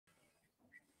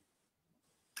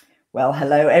Well,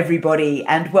 hello, everybody,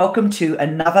 and welcome to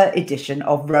another edition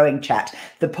of Rowing Chat,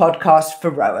 the podcast for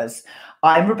rowers.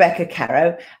 I'm Rebecca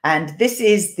Caro, and this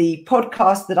is the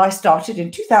podcast that I started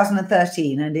in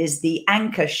 2013 and is the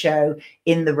anchor show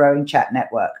in the Rowing Chat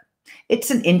network. It's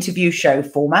an interview show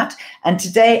format, and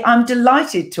today I'm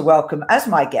delighted to welcome as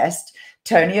my guest,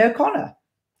 Tony O'Connor.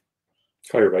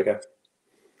 Hi, Rebecca.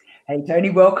 Hey, Tony,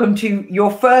 welcome to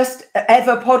your first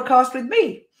ever podcast with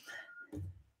me.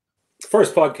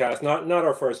 First podcast, not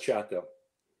our first chat, though.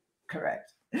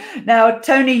 Correct. Now,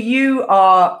 Tony, you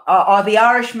are the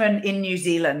Irishman in New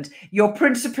Zealand. You're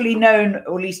principally known,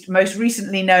 or at least most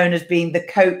recently known, as being the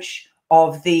coach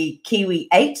of the Kiwi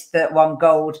 8 that won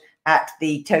gold at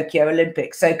the Tokyo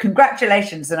Olympics. So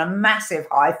congratulations and a massive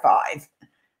high five.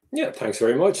 Yeah, thanks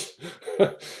very much.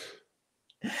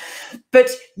 But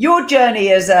your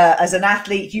journey as an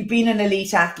athlete, you've been an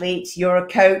elite athlete, you're a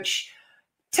coach.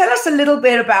 Tell us a little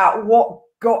bit about what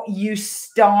got you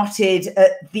started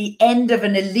at the end of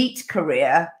an elite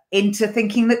career into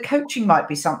thinking that coaching might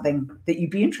be something that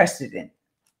you'd be interested in.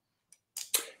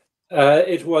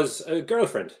 It was a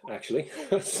girlfriend, actually,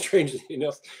 strangely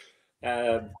enough.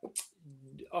 I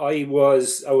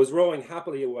was rowing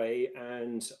happily away,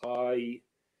 and I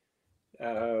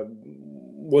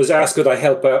was asked could I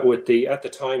help out with at the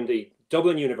time, the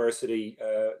Dublin University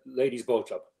Ladies Boat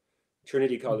Club,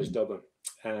 Trinity College Dublin.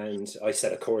 And I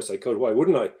said, of course I could. Why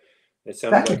wouldn't I? It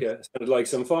sounded like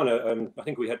some fun. I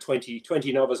think we had 20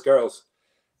 novice girls.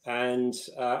 And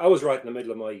I was right in the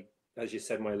middle of my, as you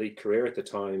said, my elite career at the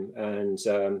time. And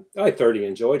I thoroughly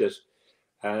enjoyed it.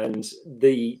 And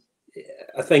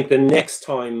I think the next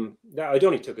time, I was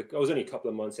only a couple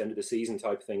of months into the season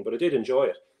type thing, but I did enjoy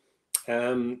it.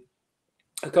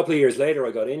 A couple of years later,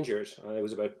 I got injured. I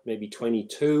was about maybe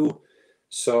 22.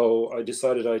 So I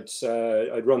decided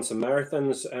I'd run some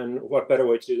marathons, and what better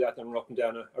way to do that than walking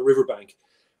down a riverbank,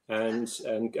 and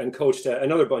coached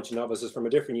another bunch of novices from a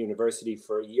different university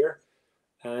for a year.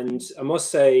 And I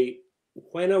must say,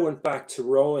 when I went back to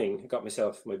rowing, I got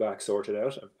my back sorted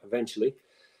out eventually.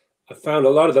 I found a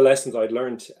lot of the lessons I'd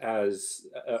learned as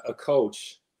a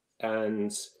coach,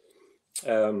 and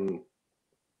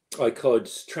I could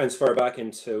transfer back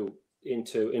into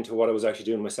what I was actually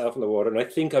doing myself in the water. And I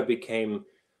think I became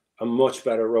a much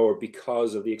better rower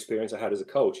because of the experience I had as a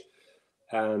coach.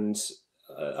 And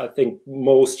I think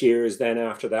most years then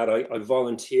after that, I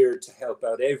volunteered to help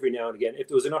out every now and again. If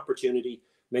there was an opportunity,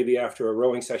 maybe after a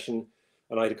rowing session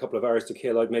and I had a couple of hours to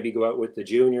kill, I'd maybe go out with the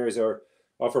juniors or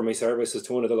offer my services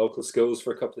to one of the local schools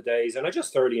for a couple of days. And I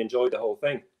just thoroughly enjoyed the whole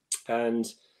thing. And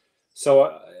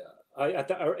so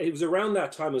it was around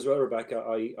that time as well, Rebecca,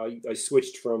 I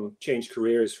changed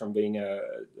careers from being a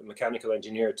mechanical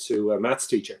engineer to a maths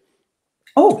teacher.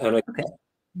 Oh, and okay.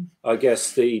 I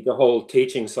guess the whole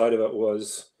teaching side of it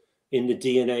was in the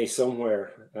DNA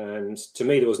somewhere. And to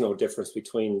me, there was no difference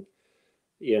between,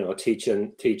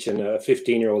 teaching a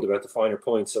 15-year-old about the finer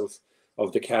points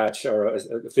of the catch, or a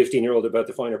 15-year-old about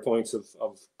the finer points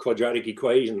of quadratic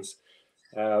equations.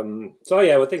 So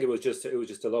yeah, I think it was just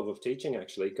a love of teaching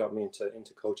actually got me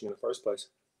into coaching in the first place.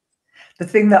 The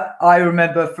thing that I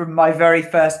remember from my very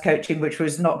first coaching, which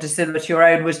was not dissimilar to your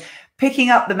own, was picking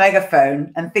up the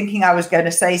megaphone and thinking I was going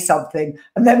to say something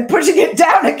and then putting it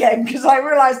down again because I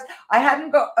realized I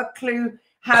hadn't got a clue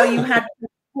how you had to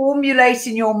formulate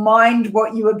in your mind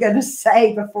what you were going to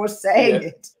say before saying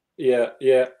it. Yeah.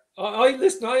 I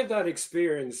have that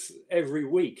experience every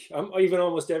week, even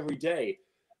almost every day.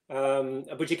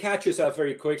 But you catch yourself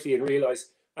very quickly and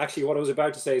realize actually what I was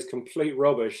about to say is complete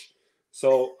rubbish.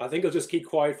 So I think I'll just keep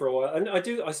quiet for a while. And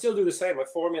I still do the same. I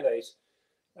formulate,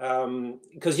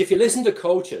 because if you listen to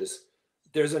coaches,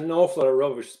 there's an awful lot of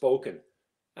rubbish spoken,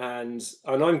 and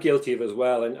I'm guilty of it as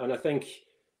well. And I think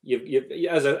you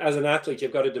as an athlete,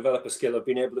 you've got to develop a skill of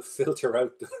being able to filter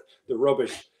out the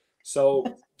rubbish. So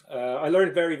I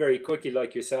learned very, very quickly,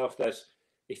 like yourself, that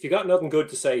if you got nothing good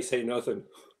to say nothing.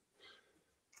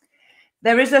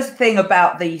 There is a thing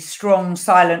about the strong,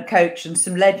 silent coach, and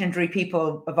some legendary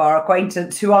people of our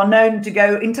acquaintance who are known to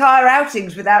go entire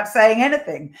outings without saying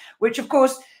anything, which, of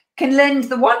course, can lend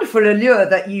the wonderful allure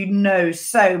that you know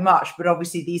so much. But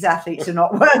obviously, these athletes are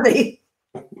not worthy.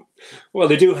 Well,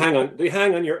 they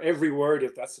hang on your every word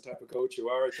if that's the type of coach you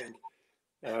are, I think.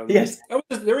 Yes.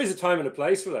 There is a time and a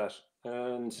place for that.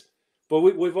 But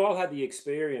we've all had the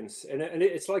experience. And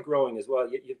it's like rowing as well.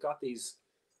 You've got these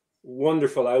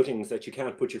wonderful outings that you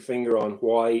can't put your finger on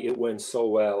why it went so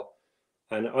well,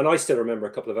 and I still remember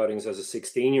a couple of outings as a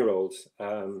 16-year-old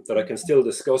that I can still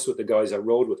discuss with the guys I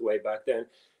rowed with way back then.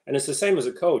 And it's the same as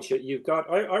a coach. You've got,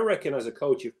 I reckon as a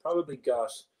coach, you've probably got,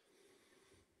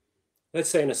 let's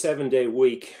say in a 7-day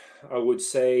week, I would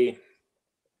say,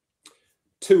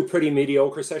 2 pretty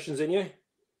mediocre sessions in you.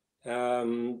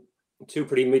 2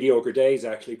 pretty mediocre days,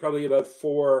 actually. Probably about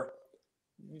 4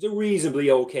 reasonably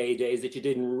okay days that you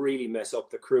didn't really mess up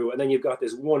the crew, and then you've got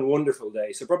this one wonderful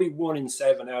day. So probably 1 in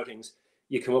 7 outings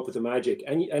you come up with the magic.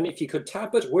 And if you could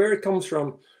tap it, where it comes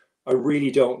from, I really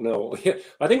don't know.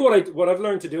 I think what I've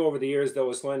learned to do over the years,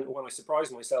 though, is when I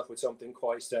surprise myself with something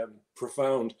quite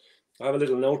profound, I have a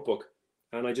little notebook,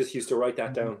 and I just used to write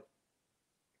that down.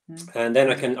 And then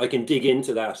I can dig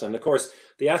into that. And of course,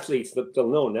 the athletes, they'll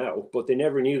know now, but they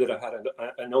never knew that I had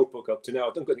a notebook up to now.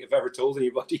 I don't think I've ever told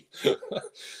anybody.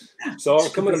 So I'm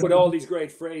coming up with all these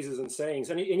great phrases and sayings,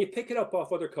 and you pick it up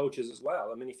off other coaches as well.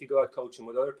 I mean, if you go out coaching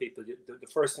with other people, the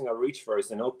first thing I reach for is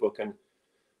the notebook, and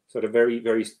sort of very,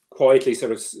 very quietly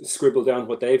sort of scribble down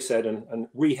what they've said and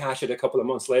rehash it a couple of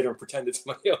months later and pretend it's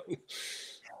my own.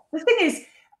 The thing is,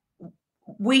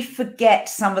 we forget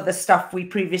some of the stuff we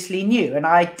previously knew, and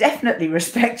I definitely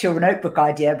respect your notebook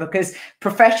idea, because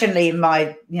professionally in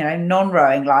my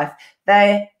non-rowing life,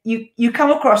 you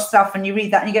come across stuff and you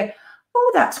read that and you go,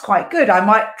 oh, that's quite good, I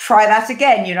might try that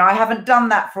again, I haven't done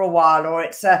that for a while, or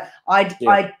it's I'd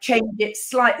change it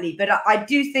slightly. But I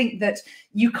do think that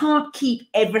you can't keep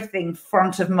everything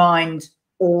front of mind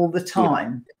all the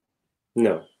time.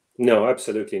 No,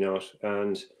 absolutely not.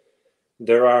 And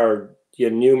there are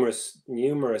numerous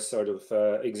sort of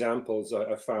examples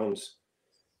I found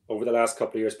over the last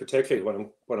couple of years, particularly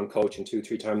when I'm coaching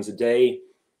 2-3 times a day,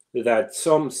 that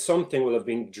something will have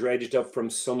been dredged up from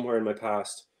somewhere in my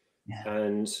past.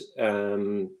 And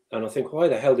I think, why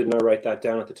the hell didn't I write that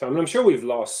down at the time? And I'm sure we've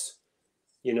lost,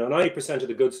 90% of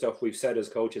the good stuff we've said as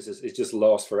coaches is just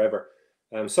lost forever.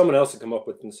 Someone else will come up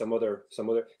with some other.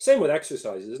 Same with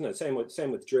exercises, isn't it?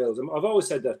 Same with drills. I've always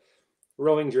said that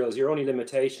rowing drills, your only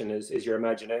limitation is your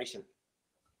imagination.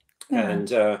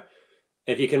 And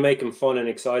if you can make them fun and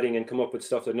exciting and come up with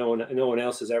stuff that no one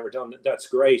else has ever done, that's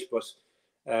great. But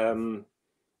I've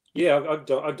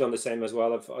done the same as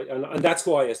well. And that's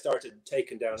why I started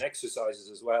taking down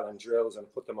exercises as well and drills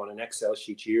and put them on an Excel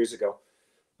sheet years ago.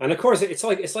 And of course, it's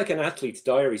like an athlete's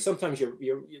diary. Sometimes you're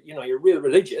real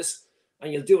religious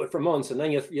and you'll do it for months, and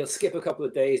then you'll skip a couple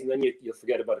of days, and then you'll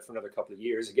forget about it for another couple of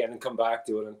years again and come back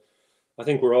to it. And I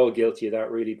think we're all guilty of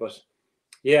that, really. But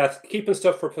yeah, keeping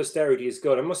stuff for posterity is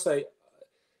good. I must say,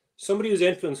 somebody who's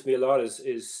influenced me a lot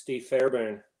is Steve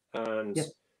Fairbairn, and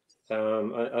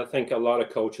I think a lot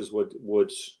of coaches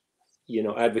would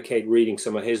advocate reading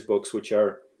some of his books, which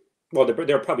are, well,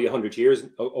 they're probably 100 years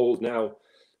old now.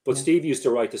 But Steve used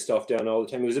to write the stuff down all the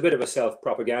time. He was a bit of a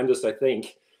self-propagandist, I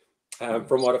think,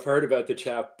 from what I've heard about the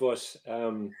chap. But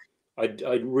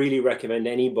I'd really recommend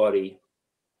anybody,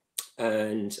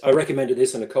 and I recommended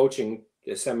this in a coaching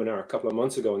seminar a couple of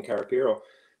months ago in Carapiro,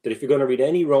 that if you're going to read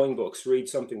any rowing books, read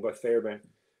something by Fairbairn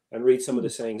and read some of the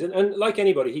sayings. And like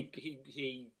anybody,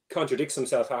 he contradicts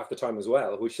himself half the time as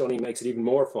well, which only makes it even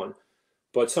more fun.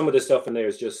 But some of the stuff in there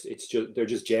is they're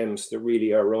just gems. They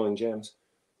really are rowing gems.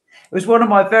 It was one of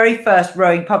my very first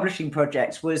rowing publishing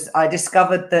projects. I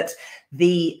discovered that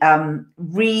the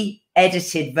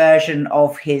re-edited version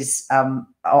of his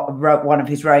one of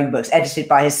his rowing books, edited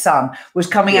by his son, was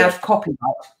coming out of copyright.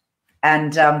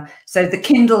 And so the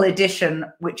Kindle edition,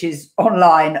 which is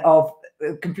online, of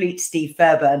complete Steve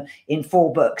Fairbairn in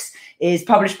 4 books, is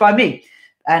published by me.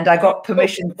 And I got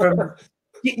permission from,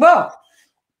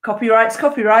 copyright's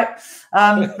copyright.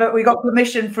 But we got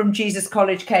permission from Jesus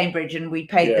College, Cambridge, and we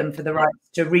paid them for the rights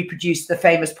to reproduce the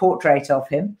famous portrait of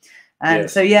him. And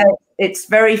so, it's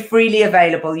very freely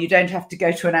available. You don't have to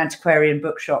go to an antiquarian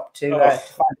bookshop to find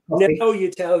a copy. Now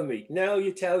you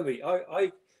tell me.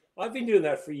 I've been doing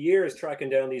that for years, tracking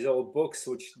down these old books,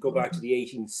 which go back to the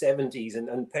 1870s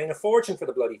and paying a fortune for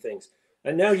the bloody things.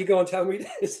 And now you go and tell me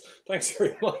this. Thanks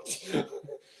very much.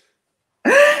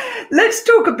 Let's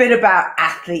talk a bit about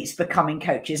athletes becoming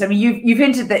coaches. I mean, you've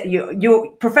hinted that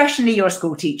you're professionally you're a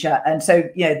school teacher, and so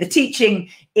the teaching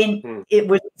it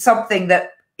was something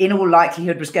that in all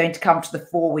likelihood was going to come to the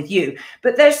fore with you.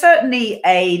 But there's certainly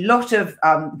a lot of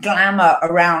glamour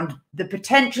around the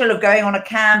potential of going on a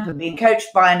camp and being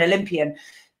coached by an Olympian.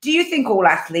 Do you think all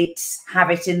athletes have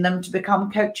it in them to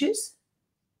become coaches?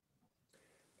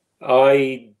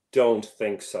 I don't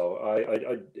think so.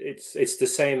 It's the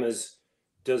same as,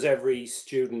 does every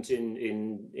student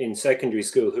in secondary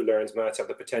school who learns maths have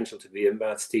the potential to be a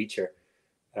maths teacher?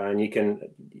 And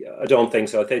I don't think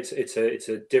so.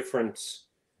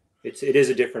 It is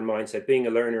a different mindset, being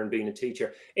a learner and being a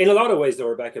teacher. In a lot of ways, though,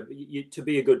 Rebecca, to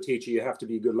be a good teacher, you have to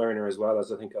be a good learner as well,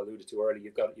 as I think I alluded to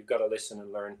earlier. You've got to listen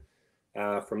and learn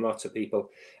from lots of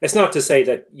people. It's not to say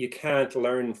that you can't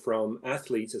learn from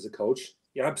athletes as a coach.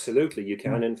 Yeah, absolutely, you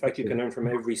can. In fact, you can learn from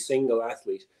every single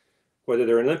athlete, whether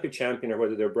they're an Olympic champion or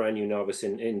whether they're a brand new novice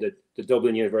in the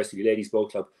Dublin University Ladies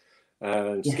Boat Club.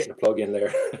 Just getting a plug in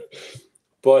there.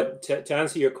 But to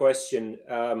answer your question,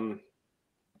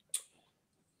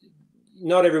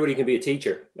 not everybody can be a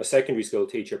teacher, a secondary school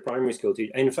teacher, primary school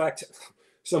teacher. In fact,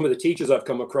 some of the teachers I've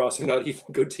come across are not even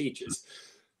good teachers.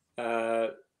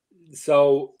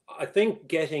 So I think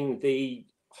getting the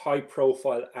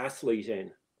high-profile athlete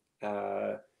in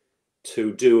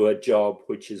to do a job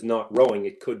which is not rowing,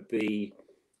 it could be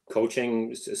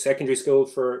coaching secondary school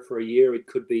for a year. It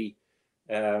could be,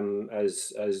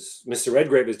 as Mr.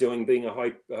 Redgrave is doing, being a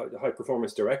high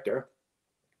performance director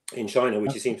in China,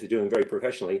 which he seems to be doing very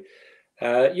professionally.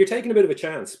 You're taking a bit of a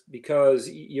chance because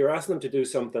you're asking them to do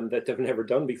something that they've never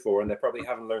done before, and they probably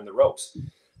haven't learned the ropes.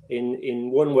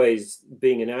 In one ways,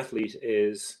 being an athlete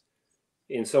is,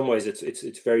 in some ways,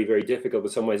 it's very, very difficult.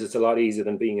 But some ways, it's a lot easier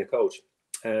than being a coach.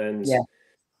 And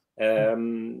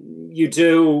you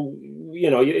do,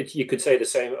 you could say the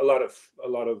same. A lot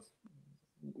of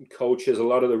coaches, a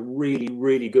lot of the really,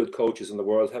 really good coaches in the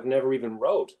world have never even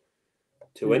rowed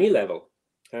to any level.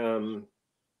 I'm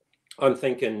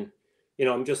thinking,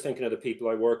 I'm just thinking of the people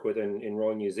I work with in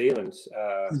rowing New Zealand.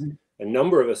 A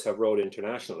number of us have rowed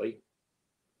internationally,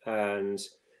 and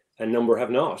a number have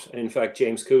not. In fact,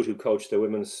 James Coote, who coached the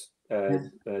women's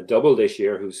double this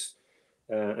year,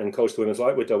 and coached the women's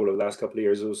lightweight double over the last couple of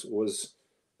years,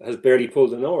 has barely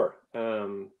pulled an oar.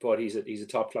 But he's a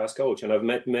top class coach, and I've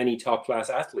met many top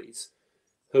class athletes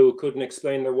who couldn't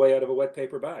explain their way out of a wet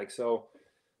paper bag. So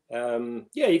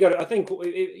you got to, I think,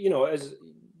 as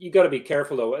you got to be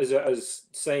careful though, as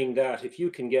saying that if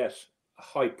you can get a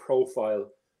high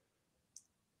profile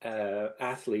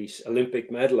athlete, Olympic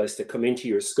medalist to come into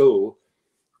your school,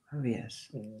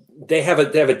 they have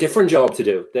a different job to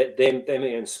do. They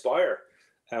may inspire,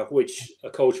 which a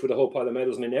coach with a whole pile of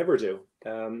medals may never do.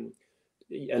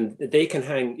 And they can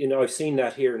hang. I've seen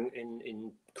that here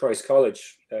in Christ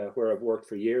College, where I've worked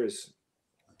for years,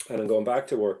 and I'm going back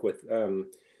to work with.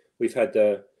 We've had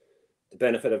the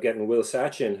benefit of getting Will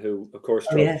Sachin, who of course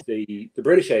drove the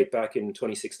British 8 back in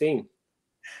 2016,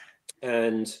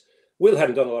 and Will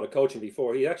hadn't done a lot of coaching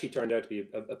before. He actually turned out to be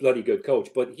a bloody good coach,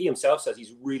 but he himself says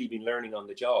he's really been learning on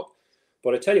the job.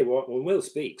 But I tell you what, when Will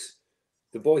speaks,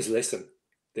 the boys listen.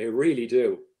 They really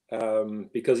do,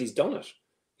 because he's done it.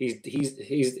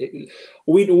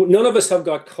 None of us have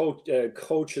got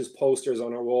coaches posters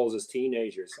on our walls as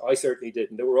teenagers. I certainly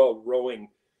didn't. They were all rowing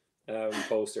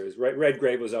posters.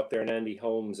 Redgrave was up there, and Andy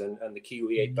Holmes, and the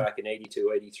Kiwi 8 back in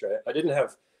 82, 83. I didn't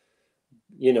have,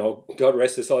 God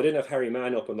rest his soul, I didn't have Harry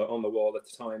Mann up on the wall at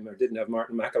the time, or didn't have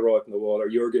Martin McElroy up on the wall, or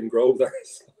Jurgen Grove there.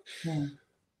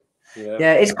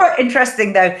 Yeah, it's quite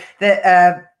interesting though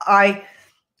that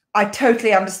I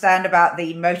totally understand about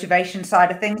the motivation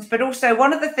side of things, but also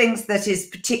one of the things that is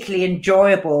particularly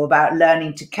enjoyable about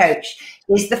learning to coach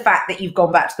is the fact that you've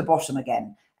gone back to the bottom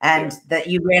again, and that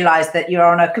you realize that you're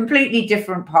on a completely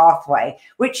different pathway,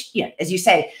 which, as you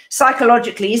say,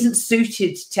 psychologically isn't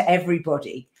suited to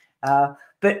everybody.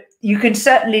 But you can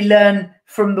certainly learn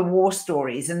from the war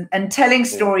stories, and telling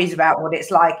stories about what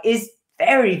it's like is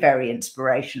very, very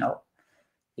inspirational.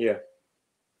 Yeah.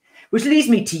 Which leads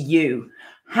me to you.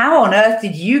 How on earth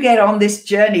did you get on this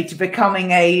journey to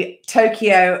becoming a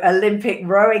Tokyo Olympic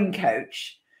rowing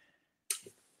coach?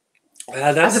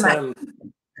 It's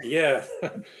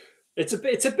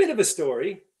a bit of a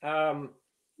story.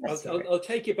 I'll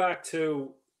take you back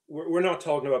to, we're not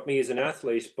talking about me as an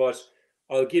athlete, but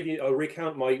I'll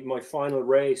recount my final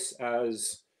race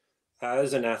as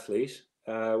an athlete.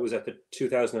 Was at the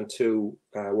 2002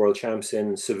 World Champs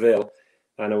in Seville.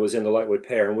 And I was in the lightweight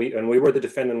pair, and we were the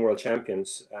defending world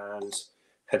champions, and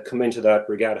had come into that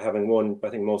regatta having won, I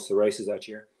think, most of the races that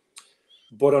year.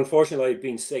 But unfortunately, I'd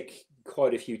been sick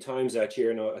quite a few times that year,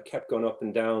 and I kept going up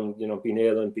and down, being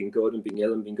ill and being good, and being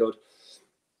ill and being good.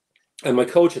 And my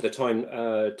coach at the time,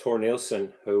 Thor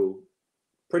Nilsen, who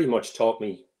pretty much taught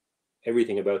me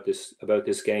everything about this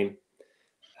game,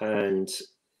 and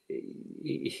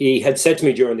he had said to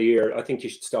me during the year, "I think you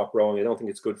should stop rowing. I don't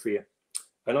think it's good for you."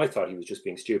 And I thought he was just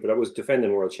being stupid. I was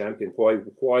defending world champion.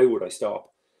 Why would I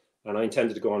stop? And I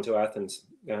intended to go on to Athens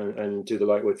and do the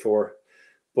lightweight 4.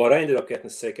 But I ended up getting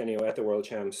sick anyway at the World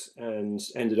Champs, and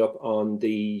ended up on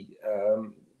the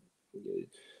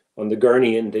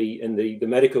gurney in the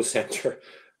medical center.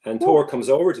 And Thor comes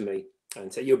over to me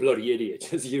and said, "You bloody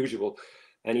idiot," as usual.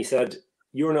 And he said,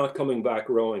 "You're not coming back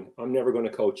rowing. I'm never going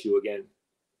to coach you again."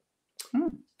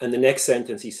 And the next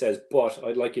sentence he says, "But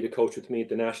I'd like you to coach with me at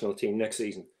the national team next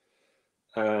season."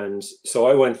 And so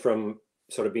I went from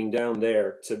sort of being down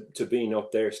there to being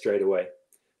up there straight away.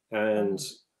 And,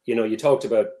 you know, you talked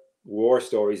about war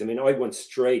stories. I mean, I went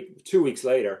straight, 2 weeks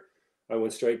later, I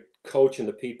went straight coaching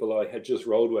the people I had just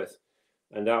rowed with.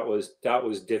 And that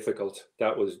was difficult.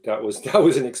 That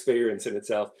was an experience in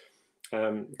itself.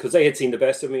 Because they had seen the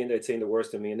best of me and they'd seen the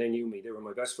worst of me, and they knew me. They were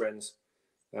my best friends.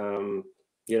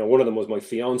 You know, one of them was my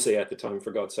fiance at the time,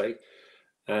 for God's sake.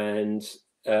 And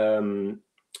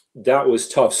that was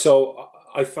tough. So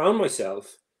I found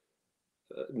myself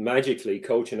magically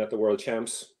coaching at the World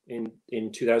Champs in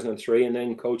 2003, and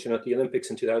then coaching at the Olympics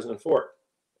in 2004.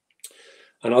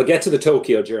 And I'll get to the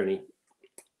Tokyo journey.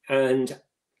 And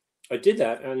I did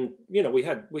that, and you know, we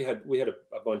had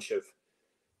a bunch of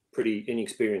pretty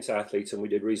inexperienced athletes, and we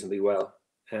did reasonably well.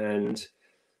 And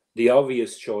the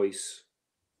obvious choice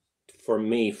for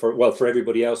me, for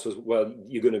everybody else, was, well,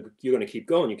 you're gonna keep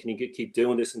going. You can keep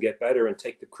doing this and get better and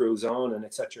take the crews on, and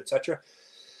etc. etc.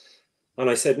 And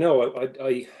I said, no,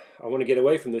 I want to get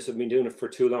away from this. I've been doing it for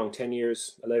too long, 10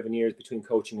 years, 11 years between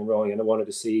coaching and rowing, and I wanted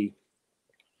to see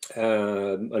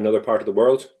another part of the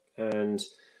world, and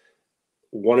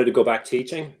wanted to go back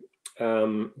teaching.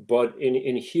 But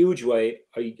in a huge way,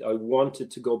 I wanted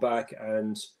to go back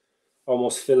and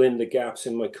almost fill in the gaps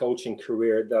in my coaching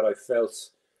career that I felt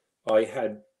I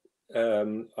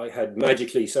had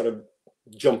magically sort of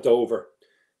jumped over.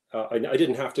 I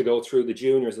didn't have to go through the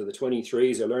juniors or the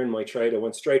 23s. I learned my trade. I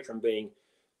went straight from being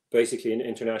basically an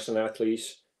international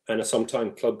athlete and a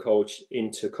sometime club coach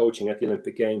into coaching at the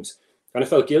Olympic Games. And I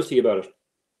felt guilty about it.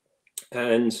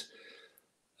 And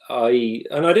I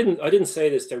didn't say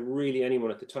this to really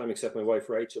anyone at the time except my wife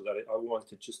Rachel, that I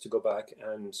wanted just to go back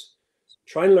and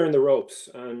try and learn the ropes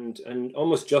and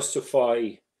almost justify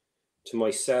to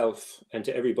myself and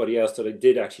to everybody else that I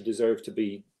did actually deserve to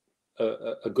be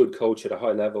a good coach at a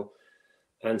high level.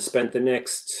 And spent the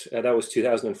next, that was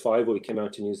 2005 when we came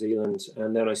out to New Zealand,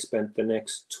 and then I spent the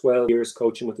next 12 years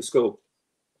coaching with the school.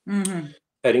 Mm-hmm.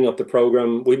 Heading up the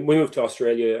program. We moved to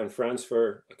Australia and France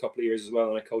for a couple of years as well,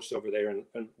 and I coached over there and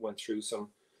went through some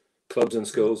clubs and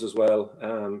schools as well.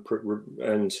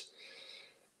 And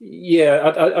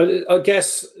yeah, I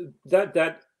guess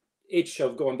that itch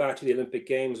of going back to the Olympic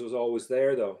Games was always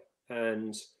there, though.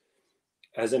 And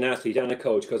as an athlete and a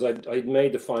coach, because I'd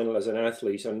made the final as an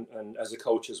athlete and as a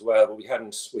coach as well, but we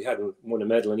hadn't won a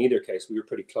medal in either case. We were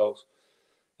pretty close,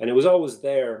 and it was always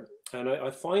there. And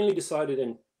I finally decided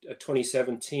in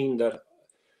 2017 that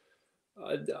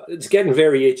it's getting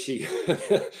very itchy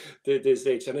this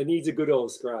itch, and it needs a good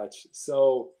old scratch.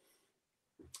 So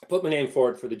I put my name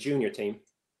forward for the junior team,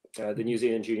 the New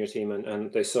Zealand junior team,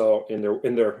 and they saw in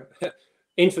their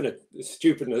infinite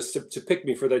stupidness to pick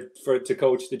me to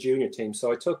coach the junior team.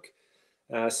 So I took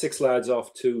 6 lads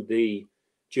off to the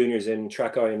juniors in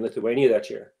Trakai in Lithuania that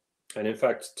year, and in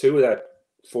fact two of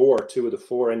the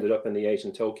 4 ended up in the 8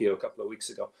 in Tokyo a couple of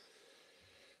weeks ago.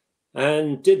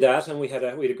 And did that, and we had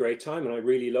a great time, and I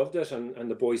really loved it, and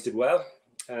the boys did well.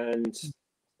 And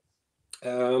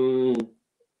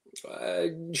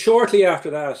shortly after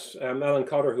that, Alan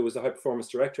Cotter, who was the high performance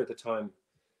director at the time,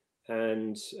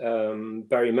 and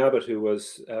Barrie Mabbett, who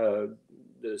was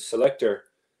the selector,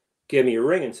 gave me a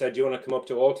ring and said, do you want to come up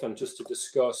to Auckland just to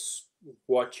discuss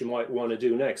what you might want to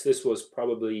do next? This was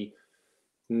probably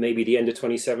maybe the end of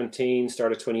 2017,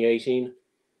 start of 2018.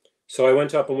 So I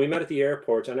went up and we met at the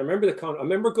airport, and I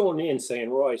remember going in saying,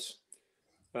 right,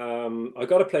 I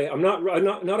got to play. I'm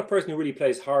not a person who really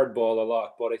plays hardball a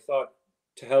lot, but I thought,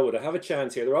 to hell with it, I have a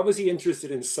chance here. They're obviously interested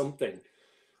in something.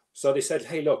 So they said,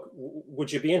 hey, look,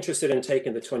 would you be interested in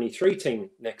taking the 23 team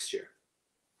next year?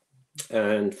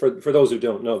 And for those who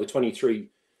don't know, the 23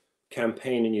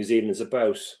 campaign in New Zealand is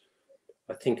about,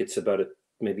 I think it's about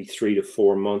maybe 3 to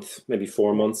 4 months, maybe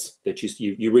 4 months that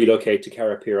you relocate to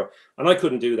Karapiro. And I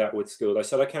couldn't do that with school. I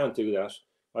said, I can't do that.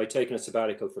 I'd taken a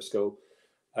sabbatical for school.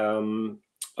 I'm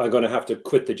going to have to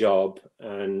quit the job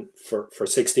and for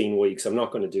 16 weeks. I'm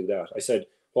not going to do that. I said,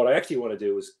 what I actually want to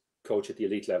do is coach at the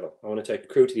elite level. I want to take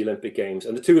the crew to the Olympic Games.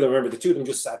 And the two of them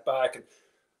just sat back and,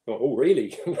 oh,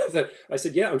 really? I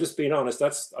said, yeah, I'm just being honest.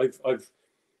 I've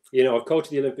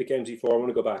coached the Olympic Games before. I want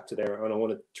to go back to there, and I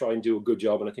want to try and do a good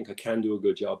job. And I think I can do a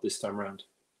good job this time around.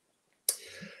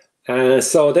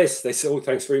 So they said, oh,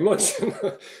 thanks very much.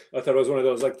 I thought it was one of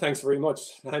those, like, thanks very much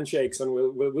handshakes, and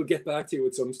we'll get back to you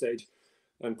at some stage,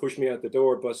 and push me out the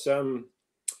door. But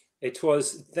it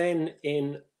was then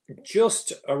in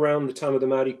just around the time of the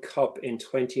Maddie Cup in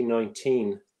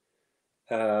 2019.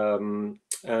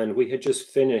 And we had just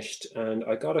finished, and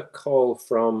I got a call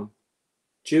from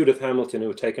Judith Hamilton, who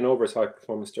had taken over as high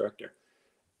performance director.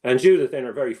 And Judith, in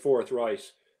her very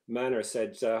forthright manner,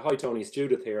 said, hi, Tony, it's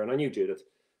Judith here. And I knew Judith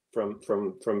from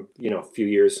a few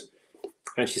years.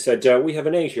 And she said, we have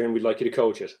an 8 here and we'd like you to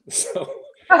coach it. So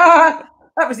that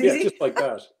was easy. yeah, just like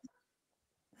that.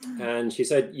 And she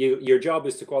said, your job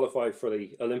is to qualify for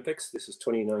the Olympics. This is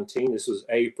 2019. This was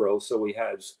April. So we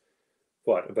had,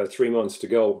 about 3 months to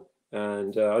go.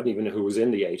 And I didn't even know who was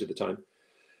in the 8 at the time.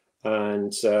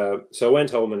 And so I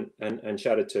went home and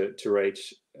chatted to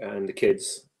Rach and the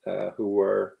kids who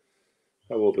were,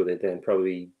 how old were they then?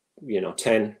 Probably,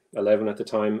 10, 11 at the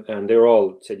time. And they were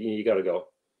all said, you got to go.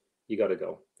 You got to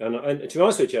go. And to be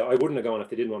honest with you, I wouldn't have gone if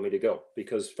they didn't want me to go,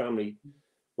 because family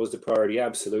was the priority,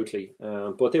 absolutely.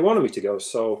 But they wanted me to go.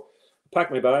 So I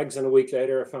packed my bags, and a week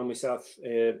later, I found myself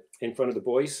in front of the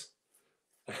boys.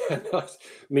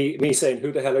 me saying,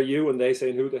 who the hell are you? And they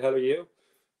saying, who the hell are you?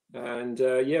 And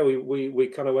we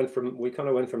kind of went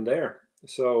from there.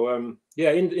 So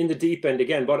in the deep end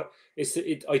again, but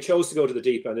I chose to go to the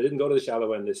deep end. I didn't go to the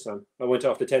shallow end this time. I went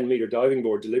off the 10-meter diving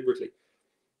board deliberately.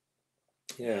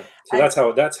 Yeah,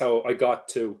 so that's how I got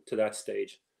to that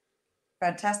stage.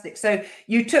 Fantastic. So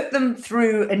you took them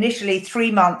through initially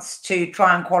 3 months to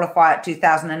try and qualify at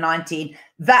 2019.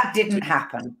 That didn't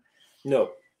happen.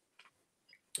 No.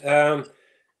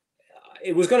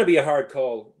 It was going to be a hard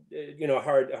call, a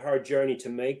hard journey to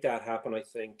make that happen, I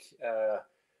think.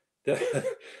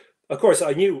 Of course,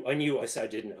 I knew. I said I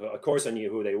didn't. Of course, I knew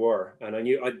who they were, and I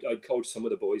knew I'd coached some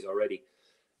of the boys already.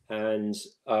 And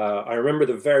I remember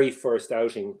the very first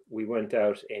outing, we went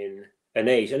out in an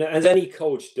 8. And as any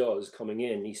coach does coming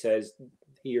in,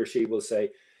 he or she will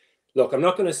say, look, I'm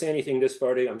not going to say anything this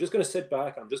Friday. I'm just going to sit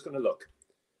back. I'm just going to look.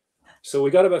 So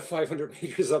we got about 500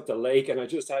 meters up the lake, and I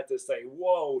just had to say,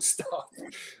 whoa, stop.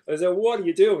 I said, what are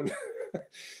you doing?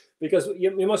 Because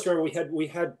you must remember, we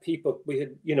had people,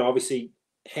 obviously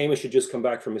Hamish had just come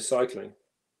back from his cycling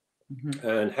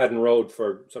and hadn't rode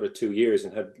for sort of 2 years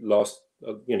and had lost,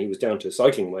 he was down to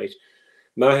cycling weight.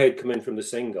 Matt had come in from the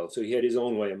single, so he had his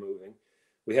own way of moving.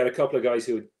 We had a couple of guys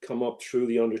who had come up through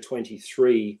the under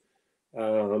 23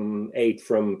 8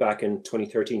 from back in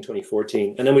 2013,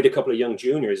 2014. And then we had a couple of young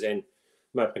juniors in.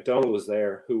 Matt McDonald was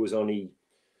there, who was only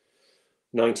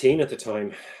 19 at the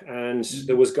time. And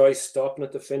there was guys stopping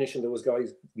at the finish, and there was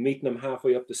guys meeting him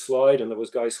halfway up the slide, and there was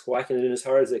guys whacking it in as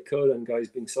hard as they could, and guys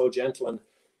being so gentle. And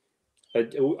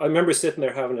I remember sitting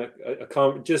there having a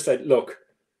comment, just like, look,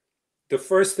 the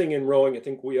first thing in rowing, I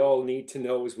think we all need to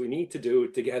know is we need to do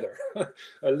it together.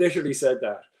 I literally said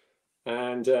that.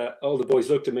 And all the boys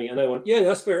looked at me, and I went, yeah,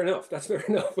 that's fair enough. That's fair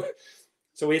enough.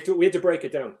 So we had to break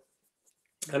it down.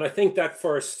 And I think that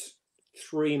first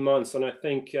 3 months, and I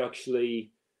think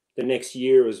actually the next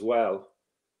year as well,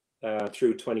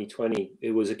 through 2020,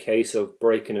 it was a case of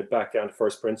breaking it back down to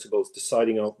first principles,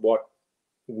 deciding on what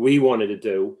we wanted to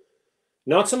do.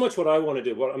 Not so much what I want to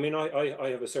do. Well, I mean, I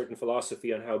have a certain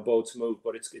philosophy on how boats move,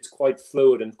 but it's quite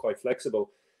fluid and quite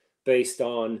flexible based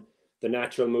on the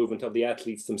natural movement of the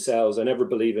athletes themselves. I never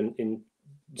believe in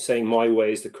saying my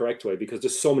way is the correct way, because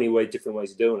there's so many different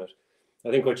ways of doing it. I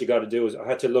think what you got to do is I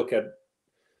had to look at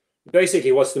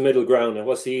basically what's the middle ground and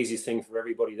what's the easiest thing for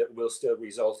everybody that will still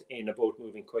result in a boat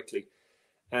moving quickly.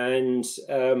 And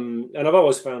I've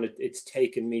always found it's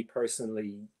taken me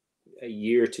personally a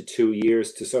year to 2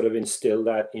 years to sort of instill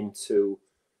that into,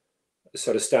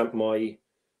 sort of stamp my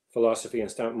philosophy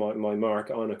and stamp my mark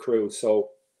on a crew. So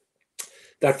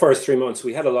that first 3 months,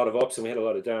 we had a lot of ups and we had a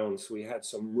lot of downs. We had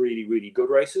some really, really good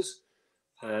races,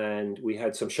 and we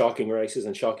had some shocking races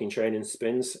and shocking training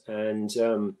spins. And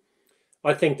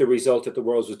I think the result at the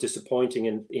Worlds was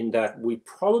disappointing in that we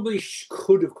probably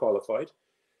could have qualified.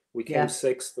 We came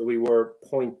sixth. We were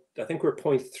 0.3 or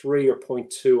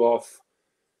 0.2 off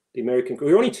the American.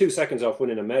 We were only 2 seconds off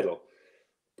winning a medal.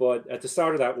 But at the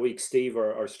start of that week, Steve,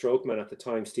 our strokeman at the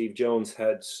time, Steve Jones,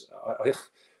 had,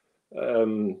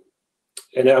 and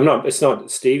it's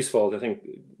not Steve's fault. I think,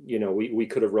 we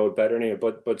could have rowed better anyway,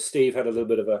 but Steve had a little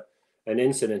bit of an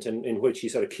incident in which he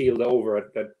sort of keeled over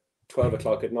at 12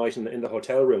 o'clock at night in the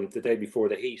hotel room the day before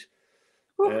the heat.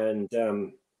 And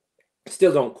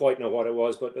still don't quite know what it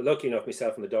was, but lucky enough,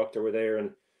 myself and the doctor were there,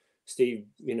 and Steve,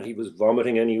 he was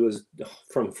vomiting and he was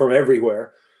from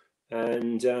everywhere.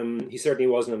 And he certainly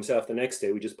wasn't himself the next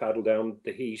day. We just paddled down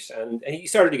the heat, and he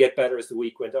started to get better as the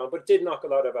week went on, but it did knock a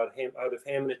lot out of him,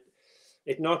 and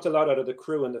it knocked a lot out of the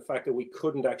crew, and the fact that we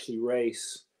couldn't actually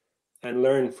race and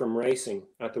learn from racing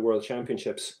at the World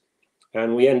Championships.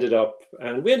 And we ended up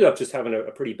just having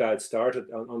a pretty bad start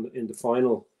in the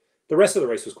final. The rest of the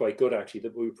race was quite good, actually.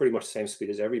 We were pretty much the same speed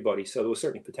as everybody, so there was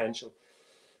certainly potential.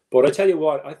 But I tell you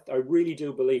what, I really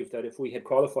do believe that if we had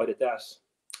qualified at that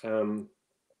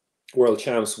World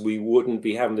Champs, we wouldn't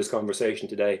be having this conversation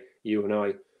today, you and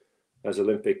I, as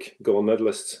Olympic gold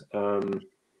medalists.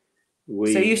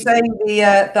 So you're saying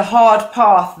the hard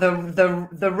path,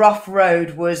 the rough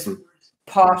road was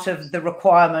part of the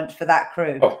requirement for that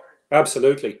crew? Oh,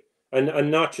 absolutely,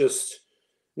 and not just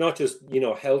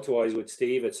health wise with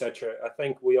Steve, etc. I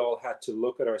think we all had to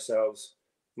look at ourselves,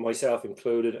 myself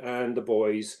included, and the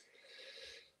boys,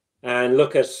 and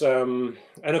look at and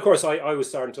of course I was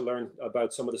starting to learn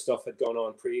about some of the stuff that had gone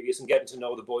on previous and getting to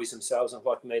know the boys themselves and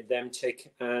what made them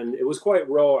tick, and it was quite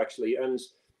raw actually, and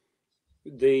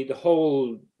the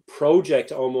whole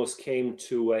project almost came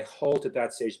to a halt at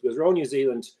that stage because Royal New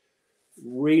Zealand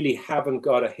really haven't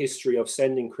got a history of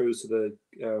sending crews to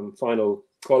the final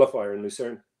qualifier in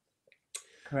Lucerne.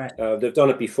 Correct. They've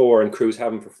done it before and crews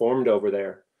haven't performed over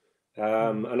there.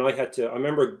 And I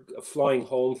remember flying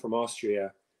home from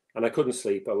Austria and I couldn't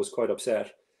sleep. I was quite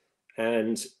upset.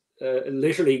 And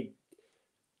literally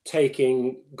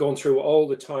going through all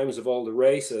the times of all the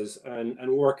races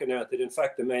and working out that in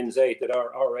fact the men's 8, that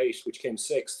our 8, which came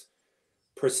 6th,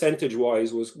 percentage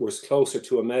wise was closer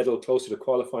to a medal, closer to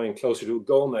qualifying, closer to a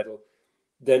gold medal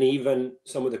than even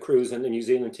some of the crews in the New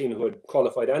Zealand team who had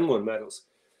qualified and won medals.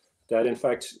 That in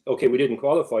fact, okay, we didn't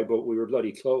qualify, but we were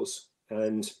bloody close.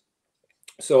 And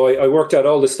so I worked out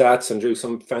all the stats and drew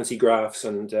some fancy graphs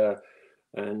and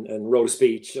wrote a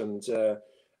speech. And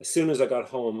as soon as I got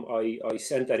home, I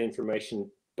sent that information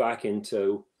back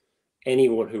into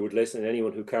anyone who would listen,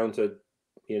 anyone who counted,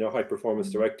 high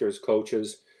performance directors,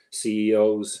 coaches,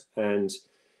 CEOs, and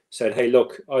said, hey,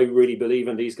 look, I really believe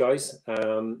in these guys.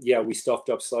 Yeah, we stuffed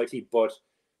up slightly, but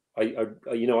I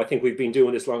think we've been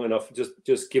doing this long enough.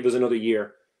 Just give us another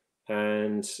year.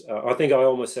 And I think I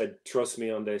almost said, trust me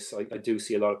on this. I do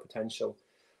see a lot of potential.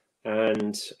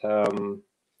 And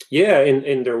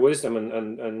in their wisdom,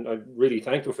 and I really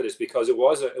thank them for this, because it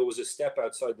was a step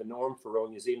outside the norm for Royal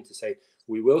New Zealand to say,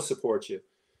 we will support you.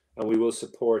 And we will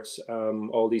support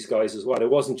all these guys as well. It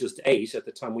wasn't just 8 at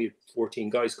the time; we had 14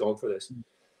 guys going for this,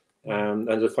 and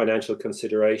the financial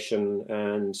consideration,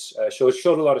 and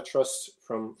showed a lot of trust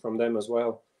from them as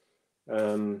well.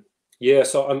 So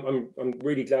I'm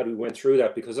really glad we went through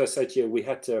that, because I said to you, we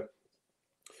had to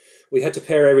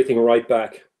pare everything right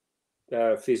back,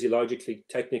 physiologically,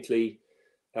 technically,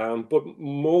 but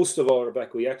most of all,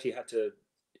 Rebecca, we actually had to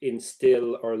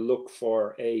instill or look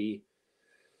for a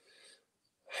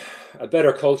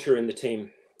better culture in the team.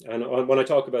 And when I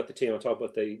talk about the team, I talk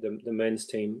about the men's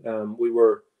team. We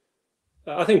were,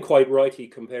 I think, quite rightly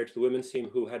compared to the women's team,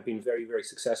 who had been very, very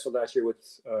successful last year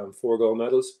with 4 gold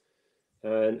medals.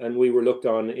 And we were looked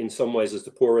on in some ways as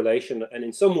the poor relation. And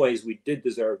in some ways we did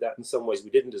deserve that. In some ways we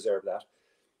didn't deserve that.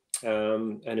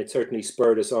 And it certainly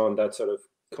spurred us on, that sort of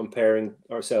comparing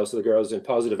ourselves to the girls in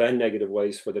positive and negative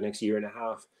ways for the next year and a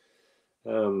half.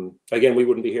 Again, we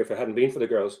wouldn't be here if it hadn't been for the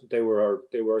girls. They were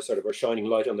sort of our shining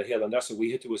light on the hill, and that's what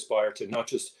we had to aspire to, not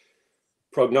just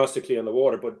prognostically on the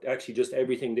water, but actually just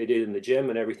everything they did in the gym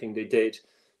and everything they did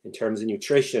in terms of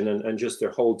nutrition and just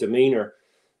their whole demeanor.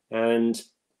 And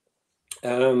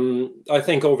I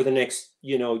think over the next,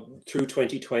 through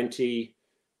 2020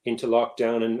 into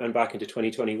lockdown and back into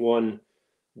 2021,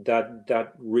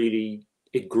 that really,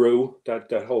 it grew, that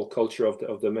whole culture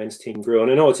of the men's team grew. And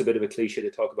I know it's a bit of a cliche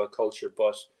to talk about culture,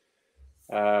 but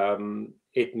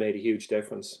it made a huge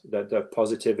difference, that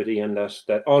positivity and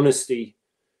that honesty.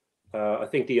 I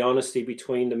think the honesty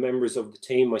between the members of the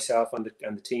team, myself and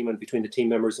the team, and between the team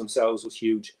members themselves, was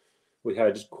huge. We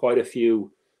had quite a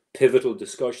few pivotal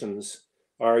discussions,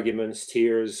 arguments,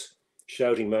 tears,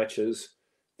 shouting matches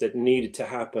that needed to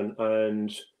happen.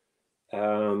 And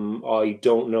I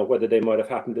don't know whether they might have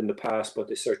happened in the past, but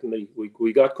they certainly,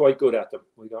 we got quite good at them.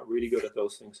 We got really good at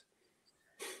those things.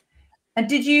 And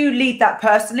did you lead that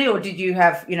personally, or did you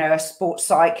have, a sports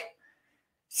psych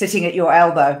sitting at your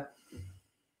elbow?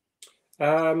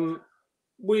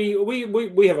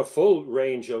 We have a full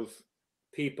range of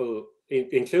people,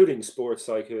 including sports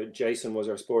psych. Jason was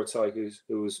our sports psych,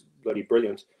 who was bloody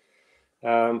brilliant.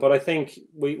 But I think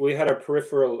we had our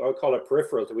peripheral, I'll call it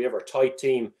peripheral. We have our tight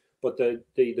team, but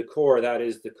the core of that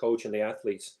is the coach and the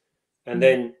athletes. And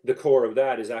then the core of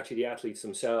that is actually the athletes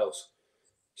themselves.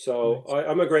 So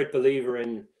I'm a great believer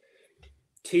in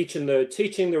teaching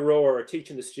the rower, or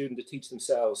teaching the student to teach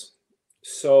themselves.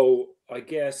 So I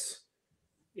guess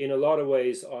in a lot of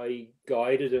ways I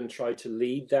guided and tried to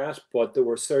lead that, but there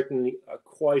were certainly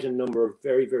quite a number of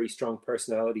very, very strong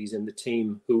personalities in the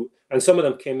team and some of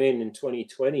them came in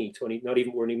 2020,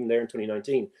 weren't even there in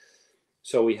 2019.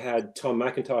 So we had Tom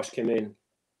McIntosh came in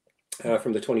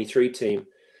from the 23 team.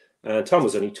 Tom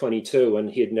was only 22 and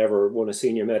he had never won a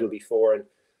senior medal before. And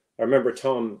I remember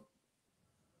Tom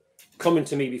coming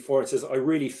to me before and says, I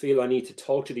really feel I need to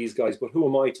talk to these guys, but who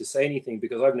am I to say anything?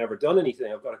 Because I've never done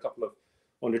anything. I've got a couple of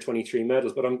under 23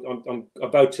 medals, but I'm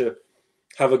about to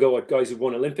have a go at guys who've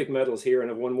won Olympic medals here and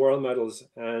have won world medals.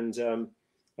 And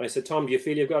I said, Tom, do you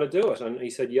feel you've got to do it? And he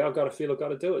said, yeah, I've got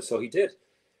to do it. So he did.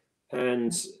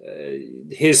 And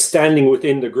his standing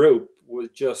within the group was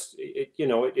just,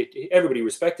 everybody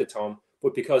respected Tom,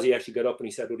 but because he actually got up and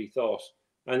he said what he thought.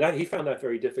 And that he found that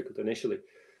very difficult initially.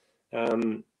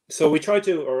 So we tried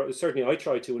to, or certainly I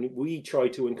tried to, and we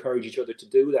tried to encourage each other to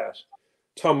do that.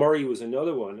 Tom Murray was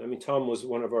another one. I mean, Tom was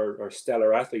one of our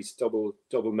stellar athletes, double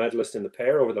medalist in the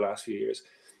pair over the last few years.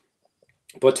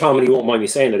 But Tom, and he won't mind me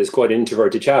saying that, is quite an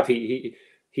introverted chap. He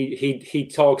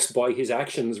talks by his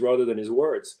actions rather than his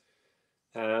words.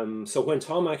 So when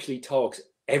Tom actually talks,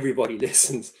 everybody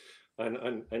listens,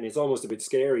 and it's almost a bit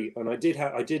scary. And I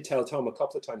did tell Tom a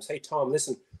couple of times, hey Tom,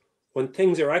 listen, when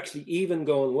things are actually even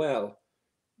going well,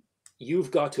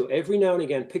 you've got to every now and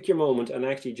again pick your moment and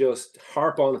actually just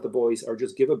harp on at the boys, or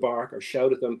just give a bark or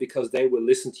shout at them, because they will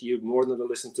listen to you more than they'll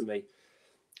listen to me.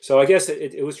 So I guess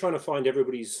it was trying to find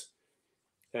everybody's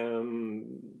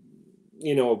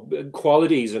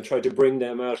qualities and try to bring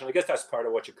them out. And I guess that's part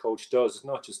of what your coach does. It's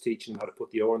not just teaching them how to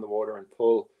put the oar in the water and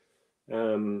pull.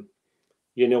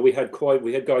 We had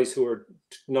guys who were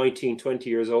 19, 20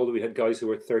 years old. We had guys who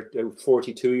were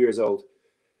 42 years old.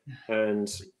 And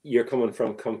you're coming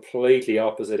from completely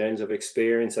opposite ends of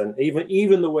experience, and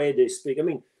even the way they speak. I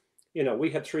mean,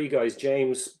 we had three guys: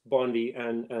 James, Bondi,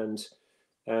 and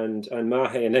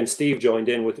Mahe, and then Steve joined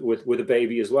in with a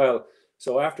baby as well.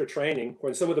 So after training,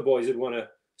 when some of the boys would want to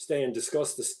stay and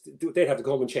discuss this, they'd have to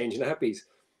come and change nappies,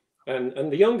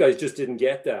 and the young guys just didn't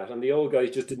get that, and the old guys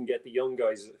just didn't get the young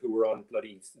guys who were on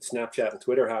bloody Snapchat and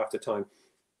Twitter half the time.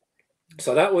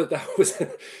 So that was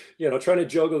trying to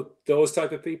juggle those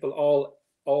type of people, all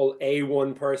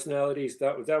A1 personalities.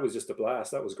 That was just a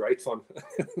blast. That was great fun.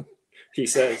 He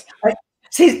says.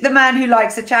 He's the man who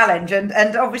likes a challenge, and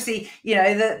obviously,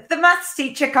 the maths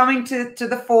teacher coming to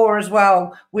the fore as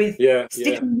well, with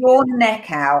sticking your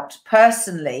neck out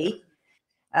personally,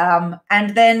 and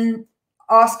then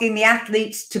asking the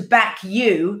athletes to back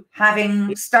you,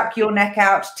 having stuck your neck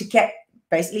out to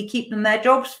basically keep them their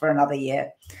jobs for another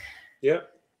year. Yeah.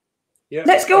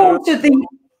 Let's go on to the.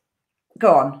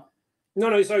 Go on.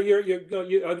 No. So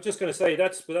you. I was just going to say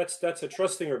that's a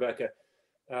trust thing, Rebecca,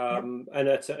 and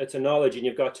it's a knowledge, and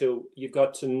you've got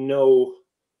to know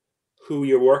who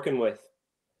you're working with,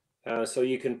 so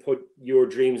you can put your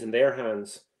dreams in their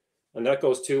hands, and that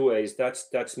goes two ways.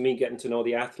 That's me getting to know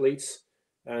the athletes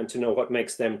and to know what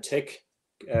makes them tick,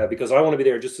 because I want to be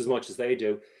there just as much as they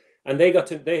do. And they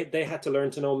had to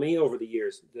learn to know me over the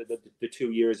years, the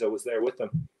 2 years I was there with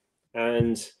them.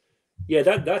 And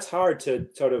that's hard to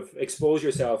sort of expose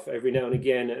yourself every now and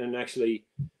again and actually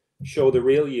show the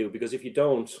real you, because if you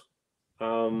don't,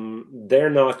 they're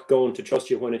not going to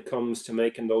trust you when it comes to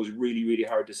making those really, really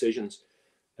hard decisions.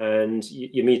 And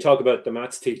you talk about the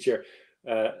maths teacher,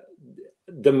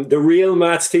 the real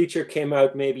maths teacher came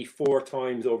out maybe 4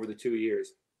 times over the 2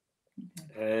 years.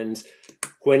 And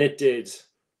when it did,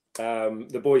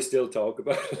 the boys still talk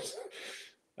about it.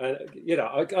 And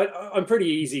I'm pretty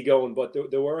easygoing, but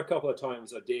there were a couple of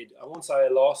times I won't say I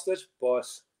lost it, but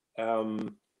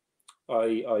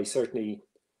I certainly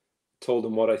told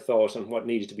them what I thought and what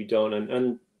needed to be done,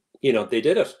 and they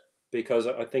did it, because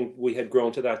I think we had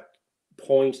grown to that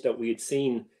point that we had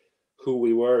seen who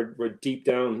we were deep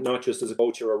down, not just as a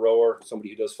coach or a rower, somebody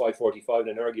who does 5:45 in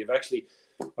an ergy.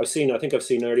 I've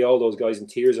seen nearly all those guys in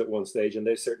tears at one stage, and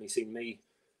they've certainly seen me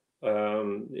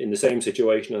in the same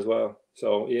situation as well.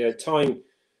 So time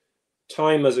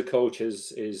as a coach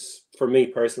is for me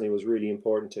personally was really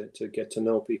important to get to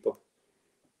know people.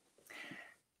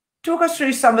 Talk us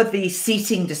through some of the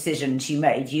seating decisions you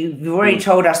made. You've already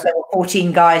told us there were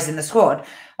 14 guys in the squad.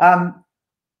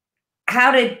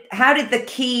 How did the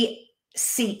key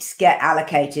seats get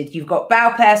allocated? You've got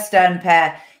bow pair, stern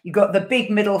pair, you've got the big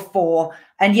middle 4,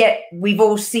 and yet we've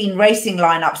all seen racing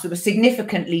lineups that were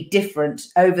significantly different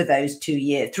over those 3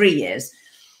 years.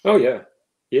 Oh yeah.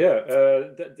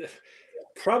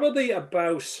 Probably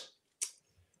about.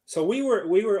 So we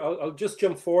were. I'll just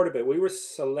jump forward a bit. We were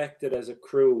selected as a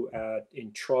crew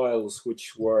in trials,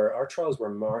 our trials were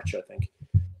in March, I think.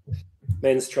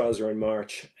 Men's trials are in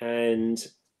March, and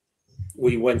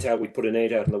we went out. We put an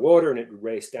 8 out in the water, and it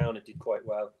raced down. It did quite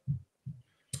well.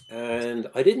 And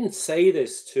I didn't say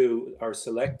this to our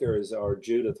selectors or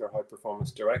Judith, our high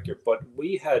performance director, but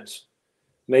we had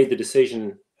made the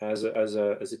decision as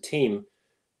a team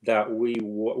that we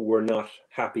were not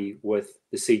happy with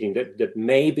the seating. That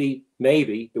maybe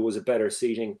there was a better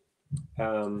seating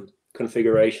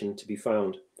configuration to be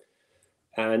found.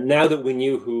 And now that we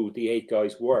knew who the 8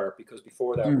 guys were, because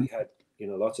before that we had,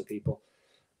 lots of people.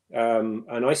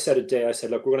 And I said a day, I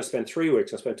said, look, we're going to spend 3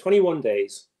 weeks. I'll spend 21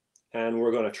 days and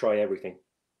we're going to try everything.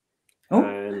 Oh.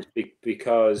 And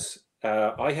because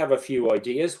I have a few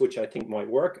ideas, which I think might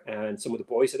work. And some of the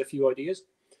boys had a few ideas.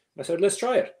 I said, let's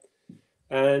try it.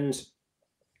 And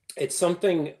it's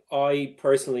something I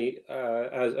personally,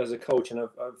 as a coach, and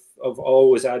I've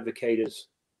always advocated.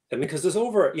 And because there's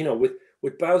over,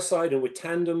 with bow side and with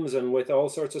tandems and with all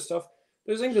sorts of stuff,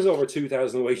 I think there's over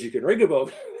 2,000 ways you can rig a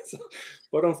boat.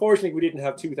 But unfortunately, we didn't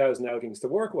have 2,000 outings to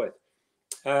work with.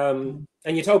 And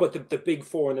you talk about the big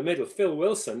 4 in the middle. Phil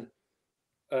Wilson,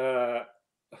 who's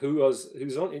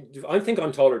on, I think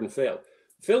I'm taller than Phil.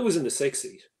 Phil was in the 6th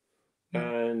seat.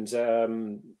 And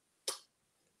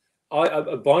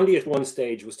Bondi at one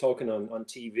stage was talking on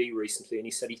TV recently, and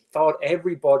he said he thought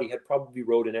everybody had probably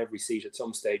rode in every seat at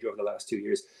some stage over the last 2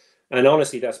 years. And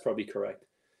honestly, that's probably correct.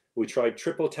 We tried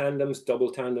triple tandems, double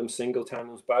tandems, single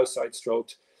tandems, bow side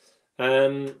stroked.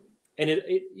 And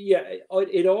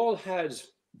it all had,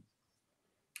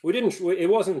 it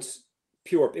wasn't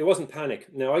pure, it wasn't panic.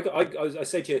 Now, I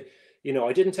said to you,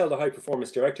 I didn't tell the high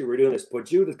performance director we were doing this, but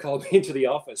Judith called me into the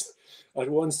office at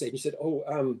one stage. He said,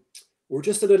 we're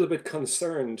just a little bit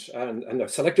concerned, and the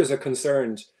selectors are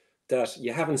concerned that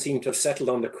you haven't seemed to have settled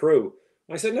on the crew.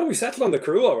 I said, no, we settled on the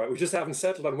crew, all right. We just haven't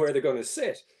settled on where they're going to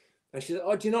sit. And she said,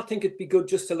 do you not think it'd be good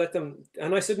just to let them?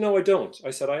 And I said, no, I don't.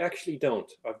 I said, I actually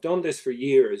don't. I've done this for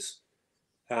years.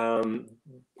 I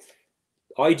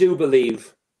do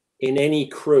believe in any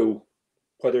crew,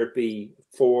 whether it be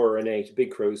 4 and 8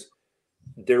 big crews,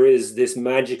 there is this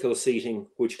magical seating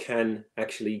which can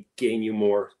actually gain you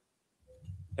more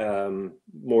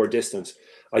distance.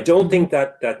 I don't think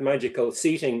that magical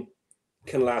seating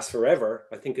can last forever.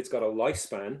 I think it's got a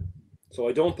lifespan. So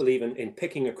I don't believe in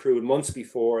picking a crew months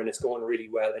before and it's going really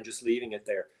well and just leaving it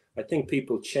there. I think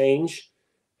people change,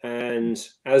 and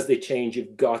as they change,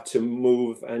 you've got to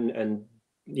move and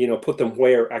put them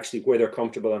where they're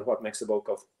comfortable and what makes the boat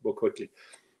go quickly.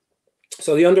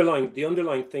 So the underlying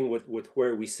thing with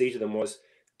where we seated them was,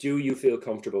 do you feel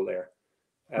comfortable there?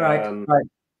 Right.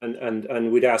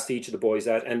 And we'd ask each of the boys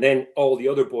that, and then all the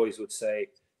other boys would say,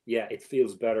 yeah, it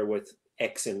feels better with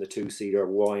X in the 2-seat or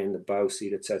Y in the bow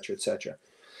seat, etc., etc.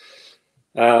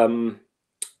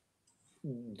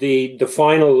 The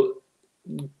final,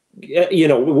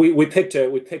 we picked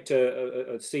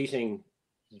a seating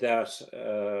that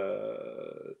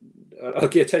I'll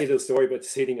tell you the story about the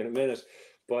seating in a minute.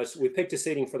 But we picked a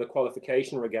seating for the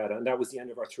qualification regatta, and that was the end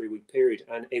of our 3-week period,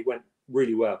 and it went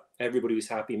really well. Everybody was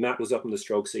happy. Matt was up in the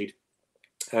stroke seat.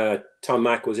 Tom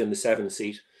Mack was in the 7th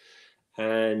seat,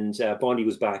 and Bondi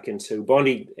was back in 2.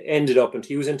 Bondi ended up, and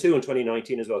he was in 2 in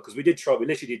 2019 as well, because we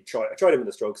literally did try. I tried him in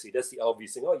the stroke seat. That's the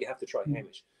obvious thing. Oh, you have to try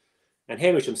Hamish. And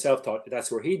Hamish himself thought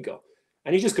that's where he'd go,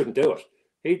 and he just couldn't do it.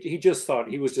 He just thought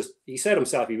he said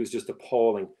himself he was just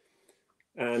appalling.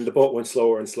 And the boat went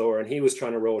slower and slower, and he was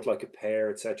trying to row it like a pair,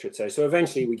 etc., etc. So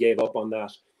eventually we gave up on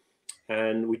that,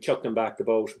 and we chucked him back the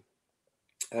boat.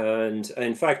 And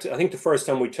in fact, I think the first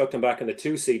time we chucked him back in the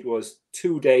 2-seat was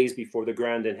 2 days before the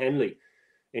Grand in Henley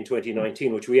in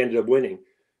 2019, which we ended up winning.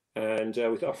 And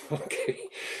we thought, okay,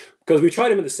 because we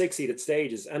tried him in the 6-seat at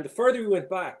stages, and the further we went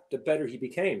back, the better he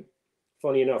became.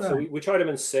 Funny enough, so we tried him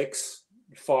in 6,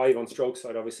 5 on stroke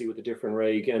side, obviously with a different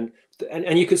rig, and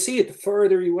you could see it the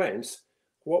further he went.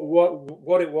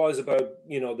 What it was about,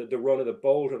 the run of the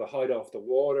boat or the height off the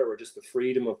water, or just the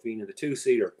freedom of being in the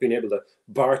 2-seat or being able to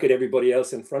bark at everybody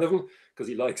else in front of him because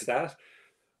he likes that.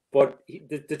 But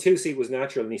the 2-seat was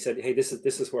natural, and he said, hey, this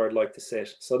is where I'd like to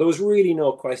sit. So there was really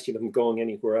no question of him going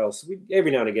anywhere else. Every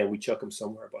now and again we chuck him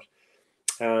somewhere, but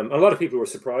a lot of people were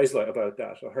surprised about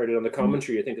that. I heard it on the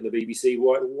commentary, I think, on the BBC.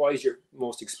 Why is your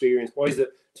most experienced? Why is the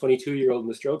 22-year-old in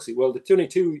the stroke seat? Well, the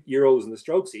 22-year-old's in the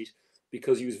stroke seat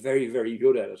because he was very, very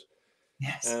good at it.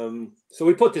 Yes. So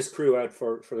we put this crew out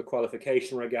for the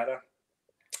qualification regatta.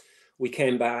 We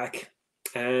came back,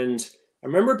 and I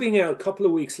remember being out a couple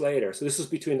of weeks later. So this was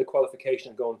between the qualification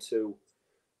and going to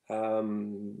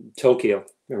Tokyo.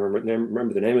 I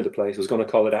remember the name of the place. I was going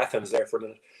to call it Athens there for a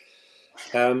minute.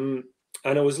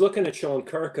 And I was looking at Sean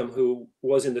Kirkham, who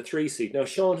was in the 3-seat. Now,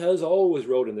 Sean has always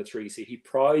rode in the 3-seat. He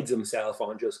prides himself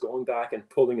on just going back and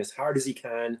pulling as hard as he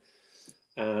can.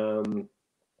 The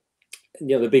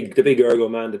big ergo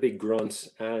man, the big grunt,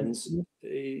 and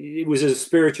it was a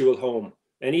spiritual home.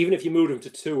 And even if you moved him to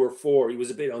 2 or 4, he was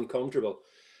a bit uncomfortable.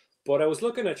 But I was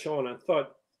looking at Sean and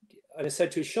thought, and I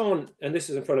said to Sean, and this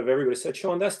is in front of everybody, I said,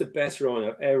 Sean, that's the best rowing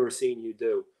I've ever seen you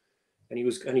do. And he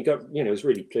got, was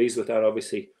really pleased with that,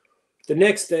 obviously. the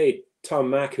next day, Tom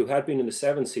Mack, who had been in the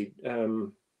 7 seat,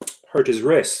 hurt his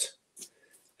wrist,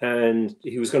 and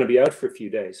he was going to be out for a few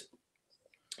days.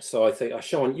 So I think,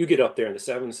 Sean, you get up there in the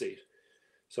 7 seat.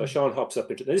 So Sean hops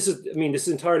up into this. This is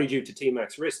entirely due to T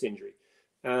Mac's wrist injury.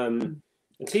 And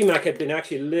T Mac had been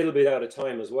actually a little bit out of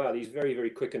time as well. He's very, very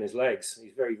quick on his legs.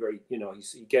 He's very, very,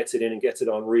 he gets it in and gets it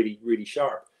on really, really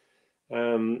sharp.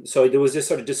 So there was this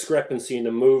sort of discrepancy in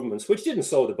the movements, which didn't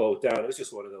slow the boat down. It was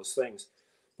just one of those things.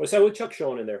 But I said, we'll chuck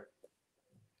Sean in there.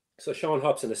 So Sean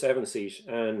hops in the 7 seat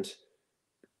and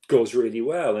goes really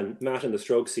well. And Matt in the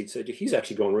stroke seat said, he's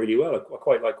actually going really well. I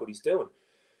quite like what he's doing.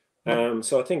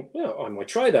 So I think, I might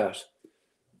try that.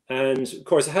 And of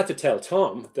course, I had to tell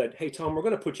Tom that, hey, Tom, we're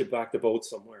going to put you back the boat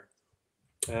somewhere.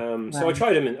 So I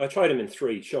tried him in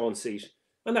 3, Sean's seat,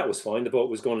 and that was fine. The boat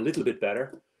was going a little bit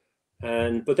better.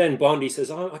 But then Bondi says,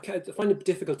 I find it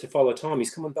difficult to follow Tom.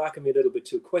 He's coming back at me a little bit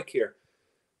too quick here.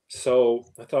 So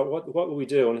I thought, what will we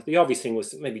do? And the obvious thing was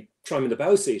to maybe try him in the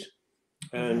bow seat.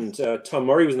 And Tom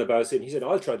Murray was in the bow seat, and he said,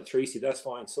 I'll try the 3 seat. That's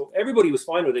fine. So everybody was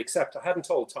fine with it, except I hadn't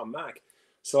told Tom Mack.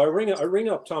 So I ring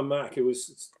up Tom Mack, who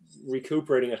was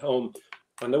recuperating at home.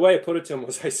 And the way I put it to him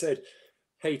was, I said,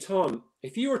 hey, Tom,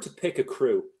 if you were to pick a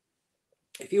crew,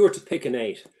 if you were to pick an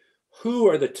 8, who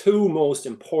are the 2 most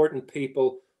important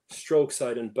people, stroke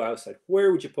side and bow side?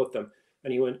 Where would you put them?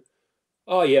 And he went,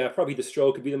 oh, yeah, probably the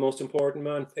stroke would be the most important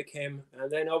man. Pick him.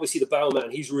 And then obviously the bow man,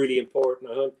 he's really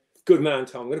important. I went, good man,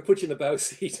 Tom. I'm going to put you in the bow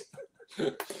seat.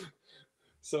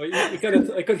 So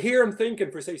I could hear him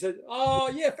thinking per se. He said, "Oh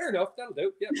yeah, fair enough, that'll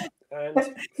do." Yeah,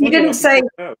 and he didn't say.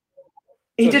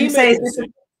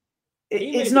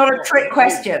 It's not a trick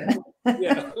question.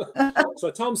 Yeah.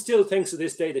 So Tom still thinks to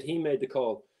this day that he made the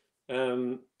call.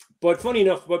 But funny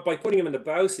enough, by putting him in the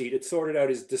bow seat, it sorted out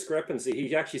his discrepancy.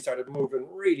 He actually started moving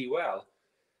really well,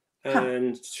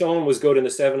 and Sean was good in the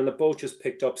 7, and the boat just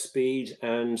picked up speed.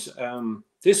 And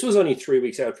this was only 3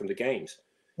 weeks out from the games.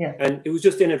 Yeah. And it was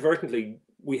just inadvertently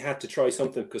we had to try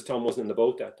something because Tom wasn't in the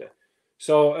boat that day.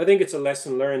 So I think it's a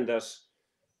lesson learned that,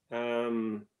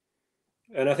 and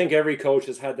I think every coach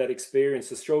has had that experience.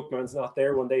 The stroke man's not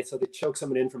there one day, so they choke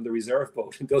someone in from the reserve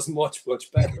boat and does much,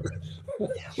 much better.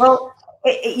 Well,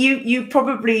 you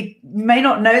probably may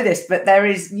not know this, but there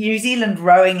is New Zealand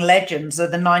rowing legends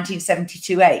of the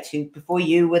 1972-8, who before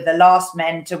you were the last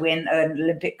men to win an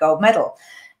Olympic gold medal.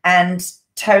 And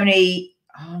Tony,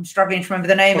 I'm struggling to remember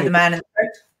the name of the man in the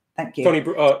boat. Thank you.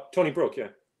 Tony Brook, yeah.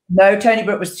 No, Tony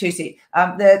Brook was 2 seat.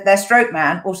 Their stroke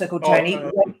man, also called Tony.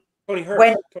 Tony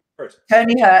Hurt.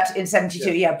 Tony Hurt in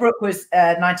 72. Yeah, Brook was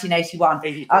 1981.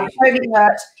 Tony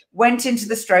Hurt went into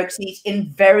the stroke seat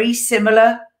in very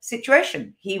similar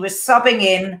situation. He was subbing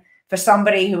in for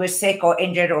somebody who was sick or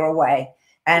injured or away.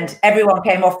 And everyone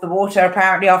came off the water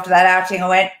apparently after that outing and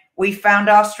went, we found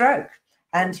our stroke.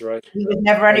 And he was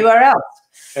never anywhere else.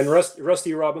 And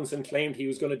Rusty Robinson claimed he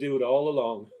was going to do it all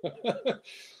along.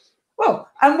 Well,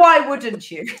 and why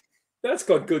wouldn't you? That's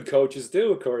what good coaches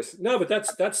do, of course. No, but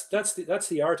that's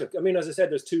the art of. I mean, as I said,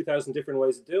 there's 2,000 different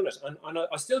ways of doing it, and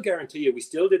I still guarantee you, we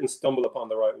still didn't stumble upon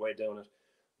the right way doing it.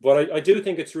 But I do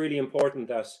think it's really important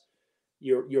that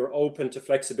you're open to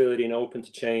flexibility and open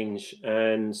to change,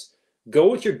 and go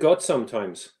with your gut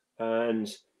sometimes, and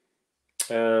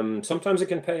sometimes it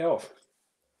can pay off.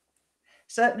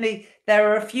 Certainly, there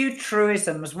are a few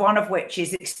truisms, one of which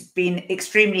is it's been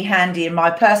extremely handy in my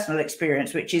personal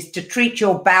experience, which is to treat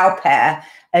your bow pair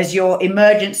as your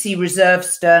emergency reserve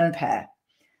stern pair.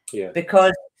 Yeah.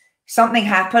 Because something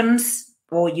happens,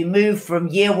 or you move from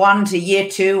year 1 to year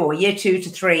 2 or year 2 to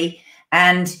 3,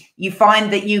 and you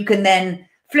find that you can then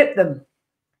flip them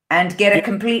and get a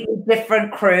completely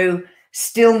different crew,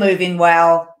 still moving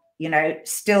well,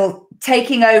 still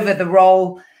taking over the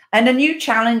role. And a new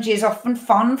challenge is often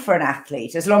fun for an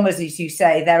athlete, as long as you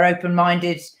say, they're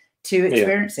open-minded to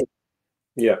experiencing.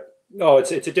 Yeah. No,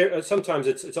 sometimes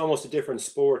it's almost a different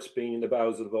sport being in the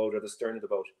bows of the boat or the stern of the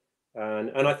boat.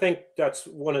 And I think that's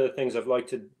one of the things I've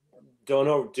liked to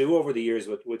do over the years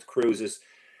with crews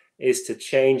is to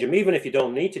change them, even if you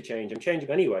don't need to change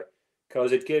them anyway,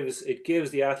 because it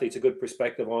gives the athletes a good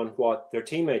perspective on what their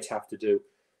teammates have to do.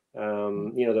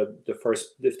 The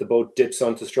first, if the boat dips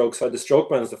onto stroke side, the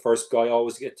stroke man's the first guy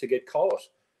always to get caught.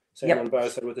 Same on bow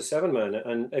side with the 7 man.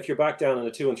 And if you're back down in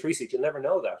the 2 and 3 seat, you'll never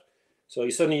know that. So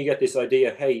you get this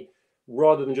idea, hey,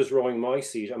 rather than just rowing my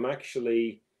seat, I'm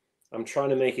trying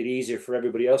to make it easier for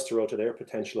everybody else to row to their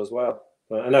potential as well.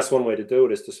 And that's one way to do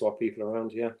it, is to swap people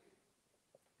around. Yeah.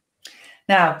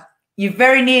 Now, you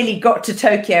very nearly got to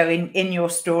Tokyo in your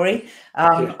story.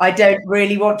 I don't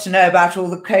really want to know about all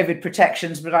the COVID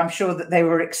protections, but I'm sure that they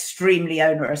were extremely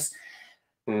onerous.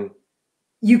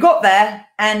 you got there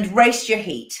and raced your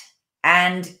heat,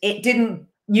 and you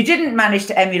didn't manage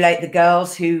to emulate the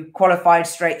girls who qualified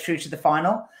straight through to the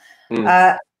final.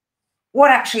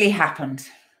 What actually happened?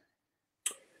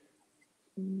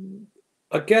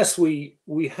 I guess we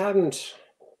hadn't.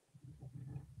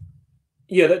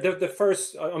 Yeah, the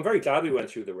first. I'm very glad we went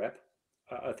through the rep.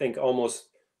 I think almost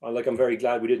like I'm very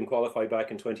glad we didn't qualify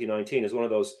back in 2019. It's one of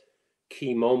those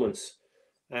key moments,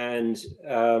 and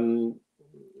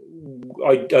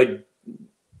I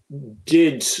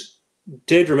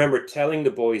did remember telling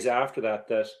the boys after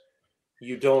that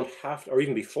you don't have to, or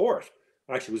even before it.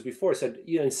 Actually, it was before. I said,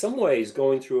 in some ways,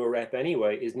 going through a rep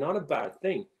anyway is not a bad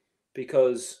thing,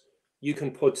 because you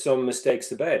can put some mistakes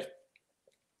to bed.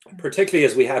 Particularly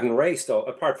as we hadn't raced,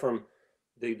 apart from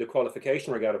the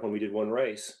qualification regatta when we did one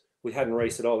race, we hadn't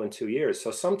raced at all in 2 years.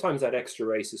 So sometimes that extra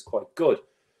race is quite good.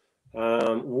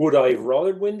 Would I have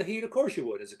rather win the heat? Of course you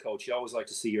would. As a coach, you always like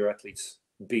to see your athletes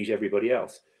beat everybody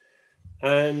else.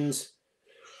 And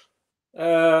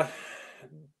the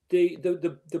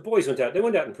boys went out. They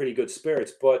went out in pretty good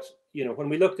spirits. But when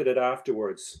we looked at it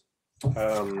afterwards,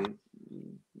 the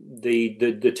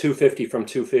 250 from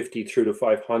 250 through to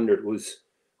 500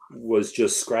 was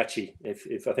just scratchy.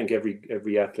 If I think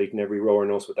every athlete and every rower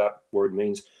knows what that word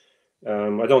means.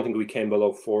 I don't think we came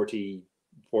below 40,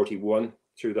 41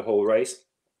 through the whole race.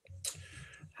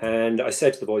 And I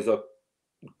said to the boys, look,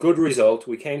 good result.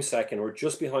 We came second. We're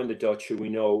just behind the Dutch, who we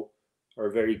know are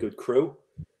a very good crew.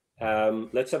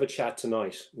 Let's have a chat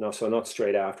tonight. No, so not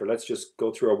straight after. Let's just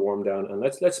go through our warm down, and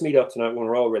let's meet up tonight when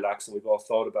we're all relaxed and we've all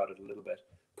thought about it a little bit,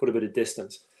 put a bit of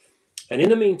distance. And in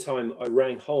the meantime, I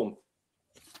rang home.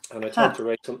 And I talked to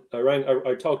Rachel.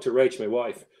 I talked to Rachel, my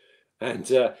wife,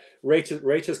 and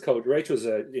Rachel's coach. Rachel's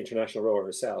an international rower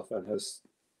herself and has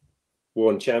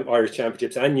won Irish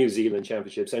championships and New Zealand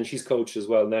championships, and she's coached as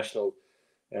well national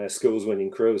schools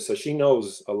winning crews, so she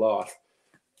knows a lot.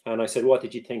 And I said, "What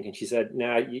did you think?" And she said,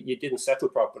 "Nah, you didn't settle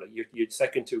properly. Your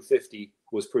second 250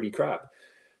 was pretty crap."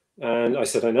 And I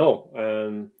said, "I know."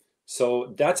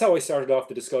 So that's how I started off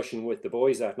the discussion with the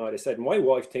boys that night. I said, my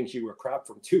wife thinks you were crap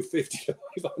from 250 to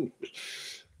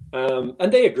 500.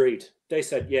 And they agreed. They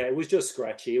said, yeah, it was just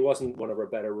scratchy. It wasn't one of our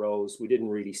better rows. We didn't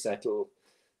really settle.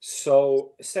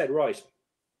 So I said, right.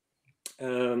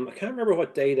 I can't remember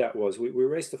what day that was. We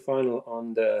raced the final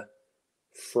on the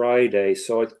Friday.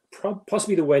 So it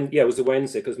possibly the Wednesday. Yeah, it was the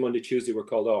Wednesday, because Monday, Tuesday were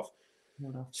called off.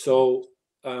 So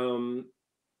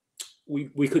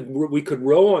we could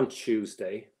row on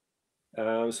Tuesday.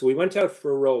 So we went out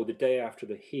for a row the day after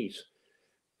the heat,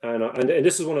 and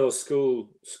this is one of those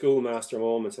schoolmaster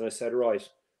moments. And I said, right,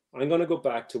 I'm going to go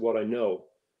back to what I know,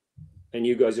 and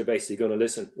you guys are basically going to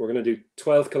listen. We're going to do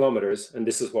 12 kilometers, and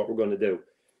this is what we're going to do.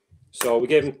 So I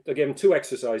gave him 2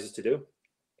 exercises to do,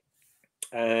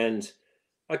 and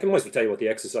I can mostly tell you what the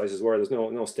exercises were. There's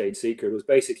no state secret. It was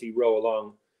basically row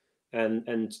along,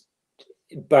 and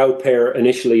bow pair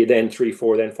initially, then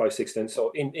 3-4, then 5-6, then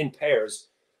so in pairs.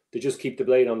 They just keep the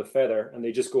blade on the feather, and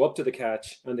they just go up to the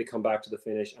catch, and they come back to the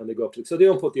finish, and they go up to so they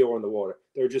don't put the oar in the water.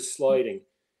 They're just sliding.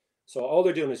 So all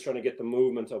they're doing is trying to get the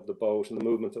movement of the boat and the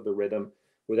movement of the rhythm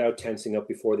without tensing up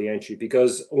before the entry.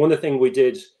 Because one of the things we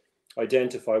did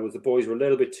identify was the boys were a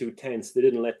little bit too tense. They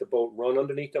didn't let the boat run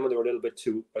underneath them, and they were a little bit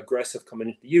too aggressive coming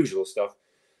into the usual stuff.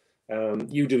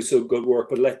 You do so good work,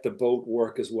 but let the boat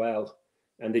work as well.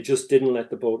 And they just didn't let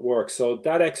the boat work. So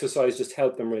that exercise just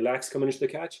helped them relax coming into the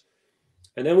catch.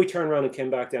 And then we turned around and came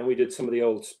back down. We did some of the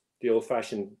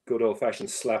old-fashioned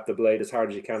slap the blade as hard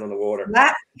as you can on the water.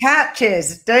 Slap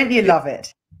catches, don't you love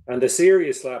it? And the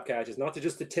serious slap catches, not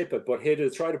just to tip it, but hit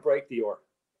it, try to break the oar.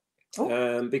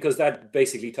 Because that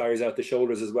basically tires out the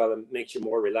shoulders as well and makes you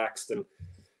more relaxed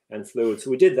and fluid.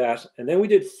 So we did that. And then we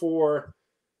did 4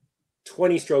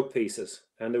 20-stroke pieces.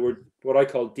 And they were what I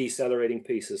call decelerating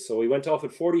pieces. So we went off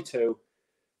at 42.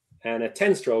 And at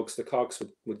 10 strokes, the cocks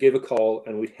would give a call,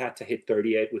 and we had to hit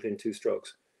 38 within 2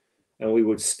 strokes. And we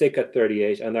would stick at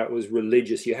 38, and that was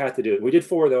religious. You had to do it. We did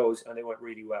 4 of those, and they went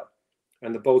really well.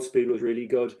 And the boat speed was really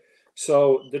good.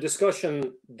 So the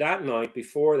discussion that night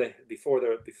before the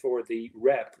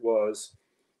rep was,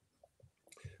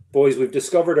 boys, we've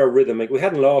discovered our rhythm. Like, we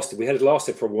hadn't lost it. We had lost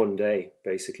it for 1 day,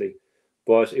 basically.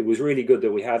 But it was really good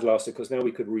that we had lost it, because now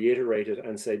we could reiterate it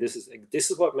and say, this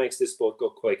is what makes this boat go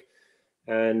quick.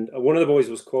 And one of the boys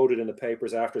was quoted in the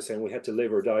papers after saying we had to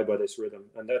live or die by this rhythm.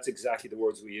 And that's exactly the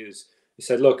words we use. He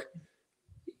said, look,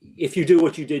 if you do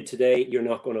what you did today, you're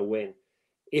not going to win.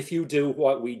 If you do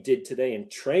what we did today in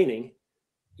training,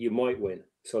 you might win.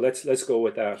 So let's go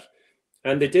with that.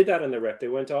 And they did that in the rep. They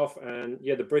went off, and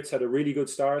yeah, the Brits had a really good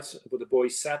start, but the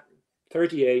boys sat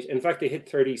 38. In fact, they hit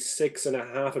 36 and a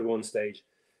half at one stage.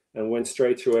 and went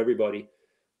straight through everybody.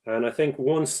 And I think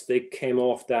once they came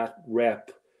off that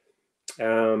rep,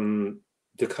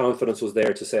 the confidence was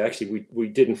there to say, actually, we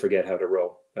didn't forget how to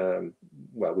row.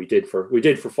 Well, we did for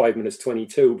 5 minutes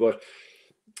 22, but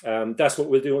that's what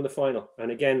we'll do in the final.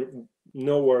 And again,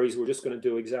 no worries. We're just going to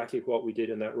do exactly what we did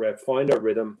in that rep, find our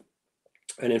rhythm.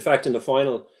 And in fact, in the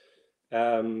final,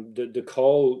 the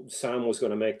call Sam was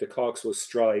going to make, the Cox was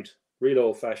stride, real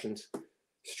old fashioned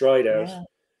stride out. Yeah.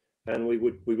 And we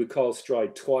would call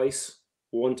stride twice,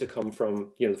 one to come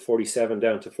from, 47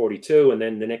 down to 42. And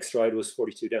then the next stride was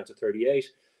 42 down to 38.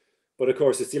 But of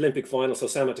course, it's the Olympic final. So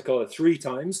Sam had to call it 3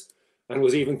 times and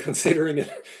was even considering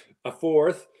it a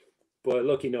fourth. But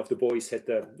lucky enough, the boys hit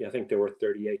I think they were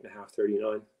 38 and a half,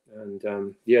 39. And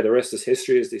the rest is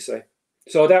history, as they say.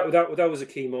 So that was a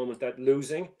key moment, that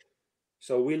losing.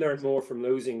 So we learned more from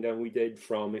losing than we did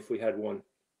from if we had won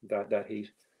that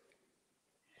heat.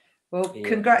 Well,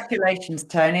 congratulations,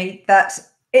 Tony. That's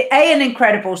an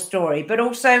incredible story, but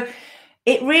also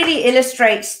it really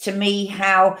illustrates to me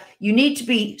how you need to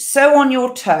be so on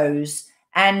your toes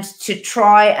and to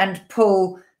try and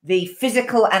pull the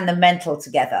physical and the mental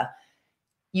together.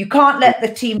 You can't let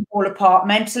the team fall apart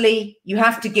mentally. You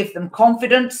have to give them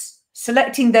confidence.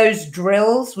 Selecting those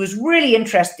drills was really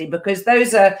interesting because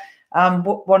those are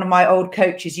what one of my old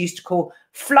coaches used to call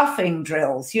fluffing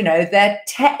drills. They're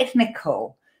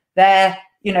technical. They're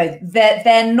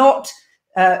not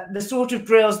the sort of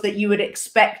drills that you would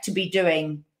expect to be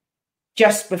doing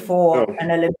just before an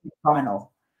Olympic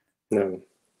final. No,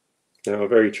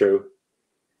 very true.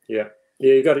 Yeah.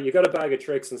 Yeah, you got a bag of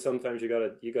tricks, and sometimes you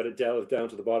got to delve down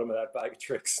to the bottom of that bag of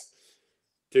tricks.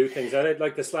 Do things. And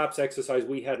like the slaps exercise,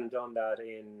 we hadn't done that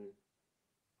in,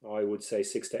 I would say,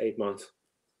 6 to 8 months.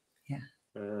 Yeah.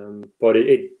 But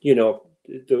it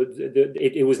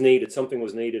was needed. Something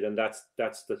was needed, and that's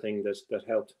the thing that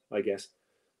helped, I guess.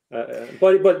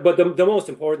 But the most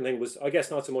important thing was, I guess,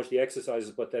 not so much the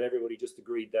exercises, but that everybody just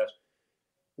agreed that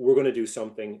we're going to do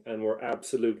something, and we're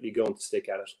absolutely going to stick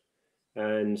at it.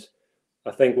 And I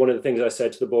think one of the things I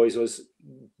said to the boys was,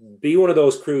 be one of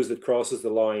those crews that crosses the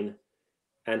line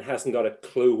and hasn't got a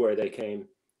clue where they came,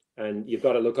 and you've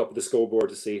got to look up at the scoreboard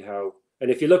to see how. And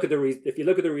if you look at the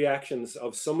reactions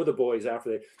of some of the boys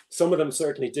after some of them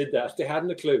certainly did that. They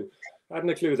hadn't a clue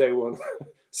they won.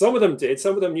 Some of them did.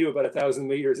 Some of them knew about 1,000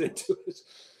 meters into it.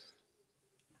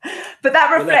 But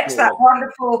that reflects that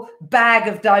wonderful bag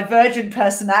of divergent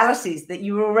personalities that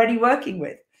you were already working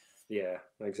with. Yeah,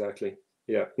 exactly.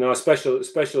 Yeah, no, a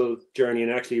special journey,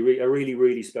 and actually a really,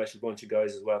 really special bunch of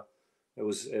guys as well. It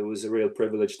was a real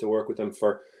privilege to work with them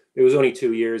it was only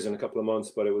 2 years and a couple of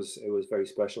months, but it was very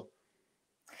special.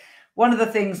 One of the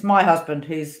things, my husband,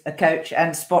 who's a coach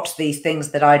and spots these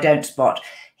things that I don't spot,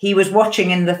 he was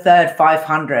watching in the third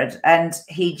 500 and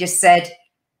he just said,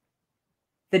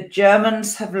 the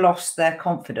Germans have lost their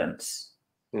confidence.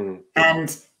 Mm.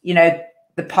 And,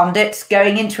 the pundits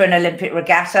going into an Olympic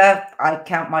regatta, I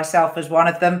count myself as one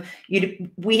of them.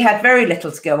 We had very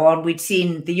little to go on. We'd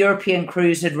seen the European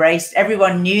crews had raced.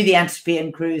 Everyone knew the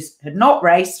Antwerpian crews had not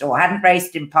raced or hadn't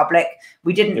raced in public.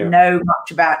 We didn't know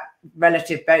much about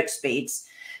relative boat speeds.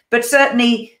 But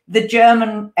certainly the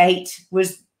German 8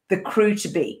 was the crew to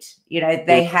beat.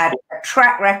 They had a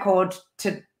track record,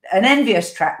 an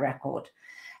envious track record.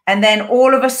 And then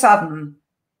all of a sudden,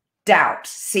 doubt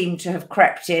seemed to have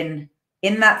crept in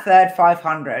that third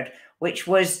 500, which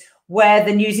was where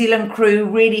the New Zealand crew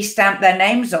really stamped their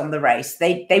names on the race.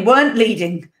 They weren't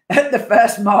leading at the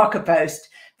first marker post.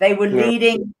 They were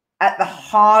leading at the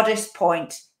hardest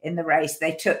point in the race.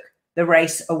 They took the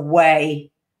race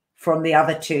away from the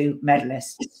other 2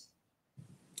 medalists.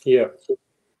 Yeah.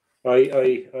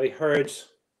 I heard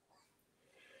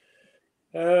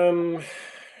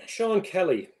Sean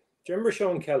Kelly. Do you remember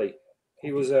Sean Kelly?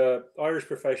 He was an Irish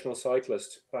professional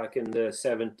cyclist back in the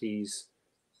 70s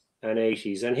and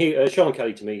 80s. And Sean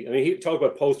Kelly, to me, he talked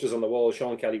about posters on the wall.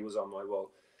 Sean Kelly was on my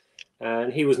wall.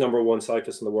 And he was #1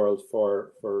 cyclist in the world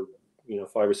for 5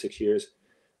 or 6 years.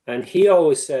 And he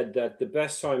always said that the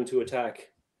best time to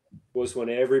attack was when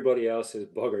everybody else is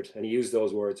buggered. And he used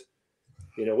those words.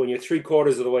 When you're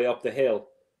 3/4 of the way up the hill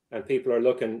and people are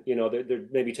looking, they're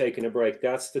maybe taking a break,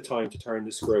 that's the time to turn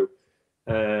the screw.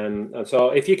 And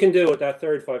so if you can do it, that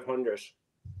third 500,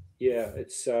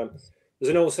 it's there's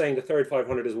an old saying, the third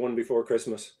 500 is won before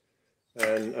Christmas,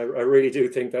 and I really do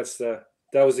think that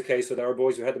was the case with our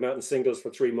boys. We had them out in singles for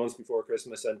 3 months before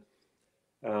Christmas, and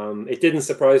it didn't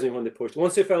surprise me when they pushed.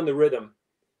 Once they found the rhythm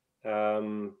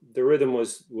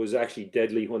was actually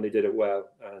deadly when they did it well,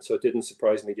 so it didn't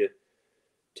surprise me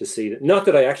to see that. Not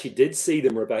that I actually did see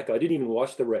them, Rebecca. I didn't even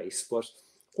watch the race, but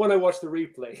when I watched the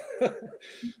replay.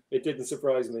 It didn't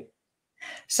surprise me.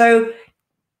 So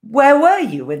where were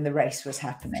you when the race was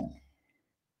happening?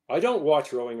 I don't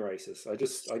watch rowing races. I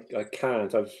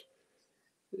can't.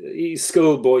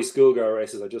 Schoolgirl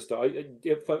races.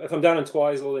 If I'm down in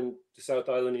Twizel in the South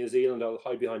Island, New Zealand, I'll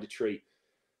hide behind a tree.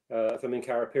 If I'm in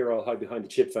Carapira, I'll hide behind a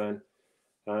chip van.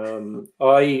 It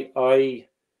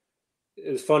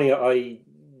was funny. I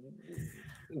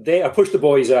pushed the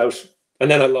boys out,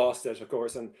 and then I lost it, of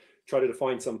course, and tried to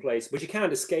find some place. But you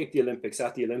can't escape the Olympics.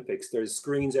 At the Olympics, there's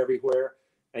screens everywhere,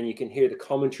 and you can hear the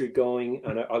commentary going.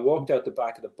 And I walked out the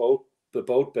back of the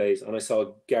boat bays, and I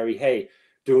saw Gary Hay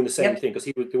doing the same thing, because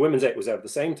the women's 8 was out at the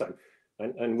same time,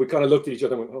 and we kind of looked at each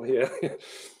other and went, "Oh yeah."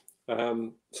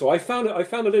 So I found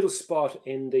a little spot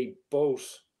in the boat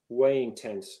weighing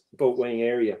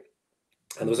area,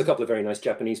 and there was a couple of very nice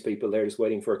Japanese people there just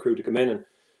waiting for a crew to come in. And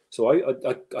so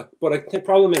but I think the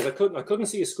problem is I couldn't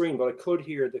see a screen, but I could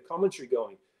hear the commentary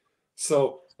going.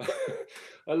 So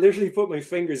I literally put my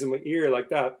fingers in my ear like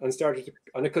that and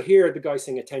and I could hear the guy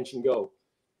saying "Attention, go."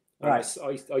 Right.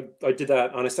 I did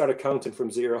that, and I started counting from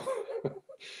 0.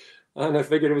 And I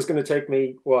figured it was going to take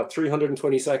me,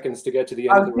 320 seconds to get to the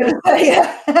end of the race.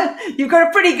 Yeah. You've got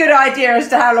a pretty good idea as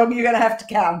to how long you're going to have to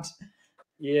count.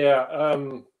 Yeah.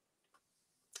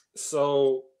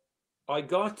 So I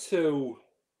got to,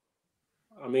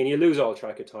 you lose all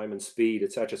track of time and speed,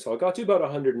 etc. So I got to about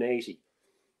 180.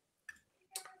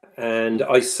 And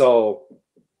I saw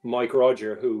Mike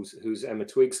Roger, who's Emma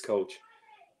Twig's coach.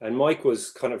 And Mike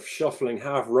was kind of shuffling,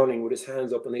 half running with his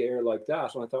hands up in the air like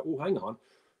that. And I thought, oh, hang on,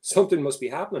 something must be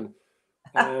happening.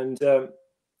 And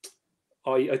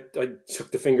I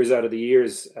took the fingers out of the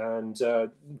ears and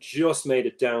just made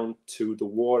it down to the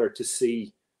water to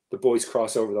see the boys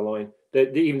cross over the line.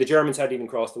 Even the Germans hadn't even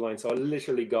crossed the line. So I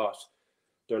literally got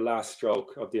their last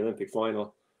stroke of the Olympic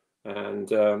final. And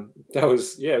that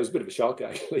was, it was a bit of a shock,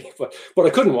 actually. But I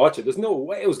couldn't watch it. There's no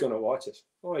way I was going to watch it.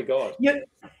 Oh, my God.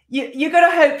 You got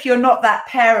to hope you're not that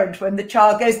parent when the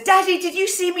child goes, "Daddy, did you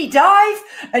see me dive?"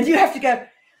 And you have to go,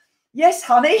 "Yes,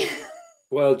 honey."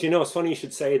 Well, do you know, it's funny you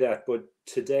should say that, but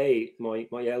today, my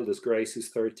eldest, Grace, who's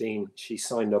 13, she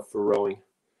signed up for rowing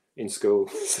in school.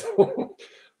 So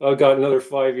I've got another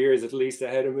 5 years at least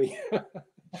ahead of me.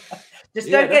 Just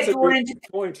don't get drawn into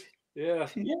point. Yeah.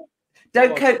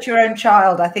 Don't coach your own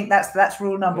child. I think that's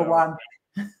rule number one.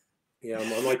 Yeah,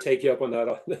 I might take you up on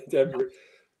that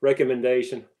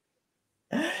recommendation.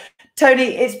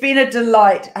 Tony, it's been a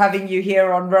delight having you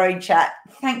here on Rowing Chat.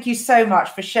 Thank you so much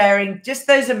for sharing just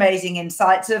those amazing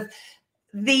insights of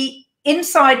the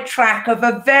inside track of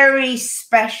a very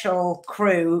special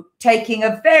crew taking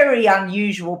a very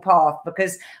unusual path,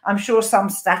 because I'm sure some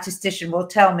statistician will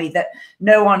tell me that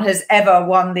no one has ever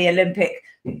won the Olympic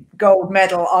gold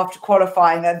medal after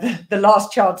qualifying at the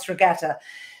last chance regatta.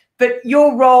 But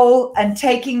your role and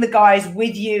taking the guys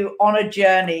with you on a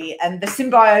journey and the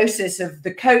symbiosis of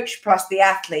the coach plus the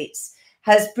athletes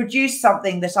has produced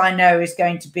something that I know is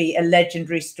going to be a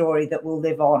legendary story that will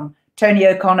live on. Tony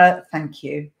O'Connor, thank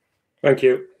you. Thank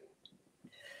you.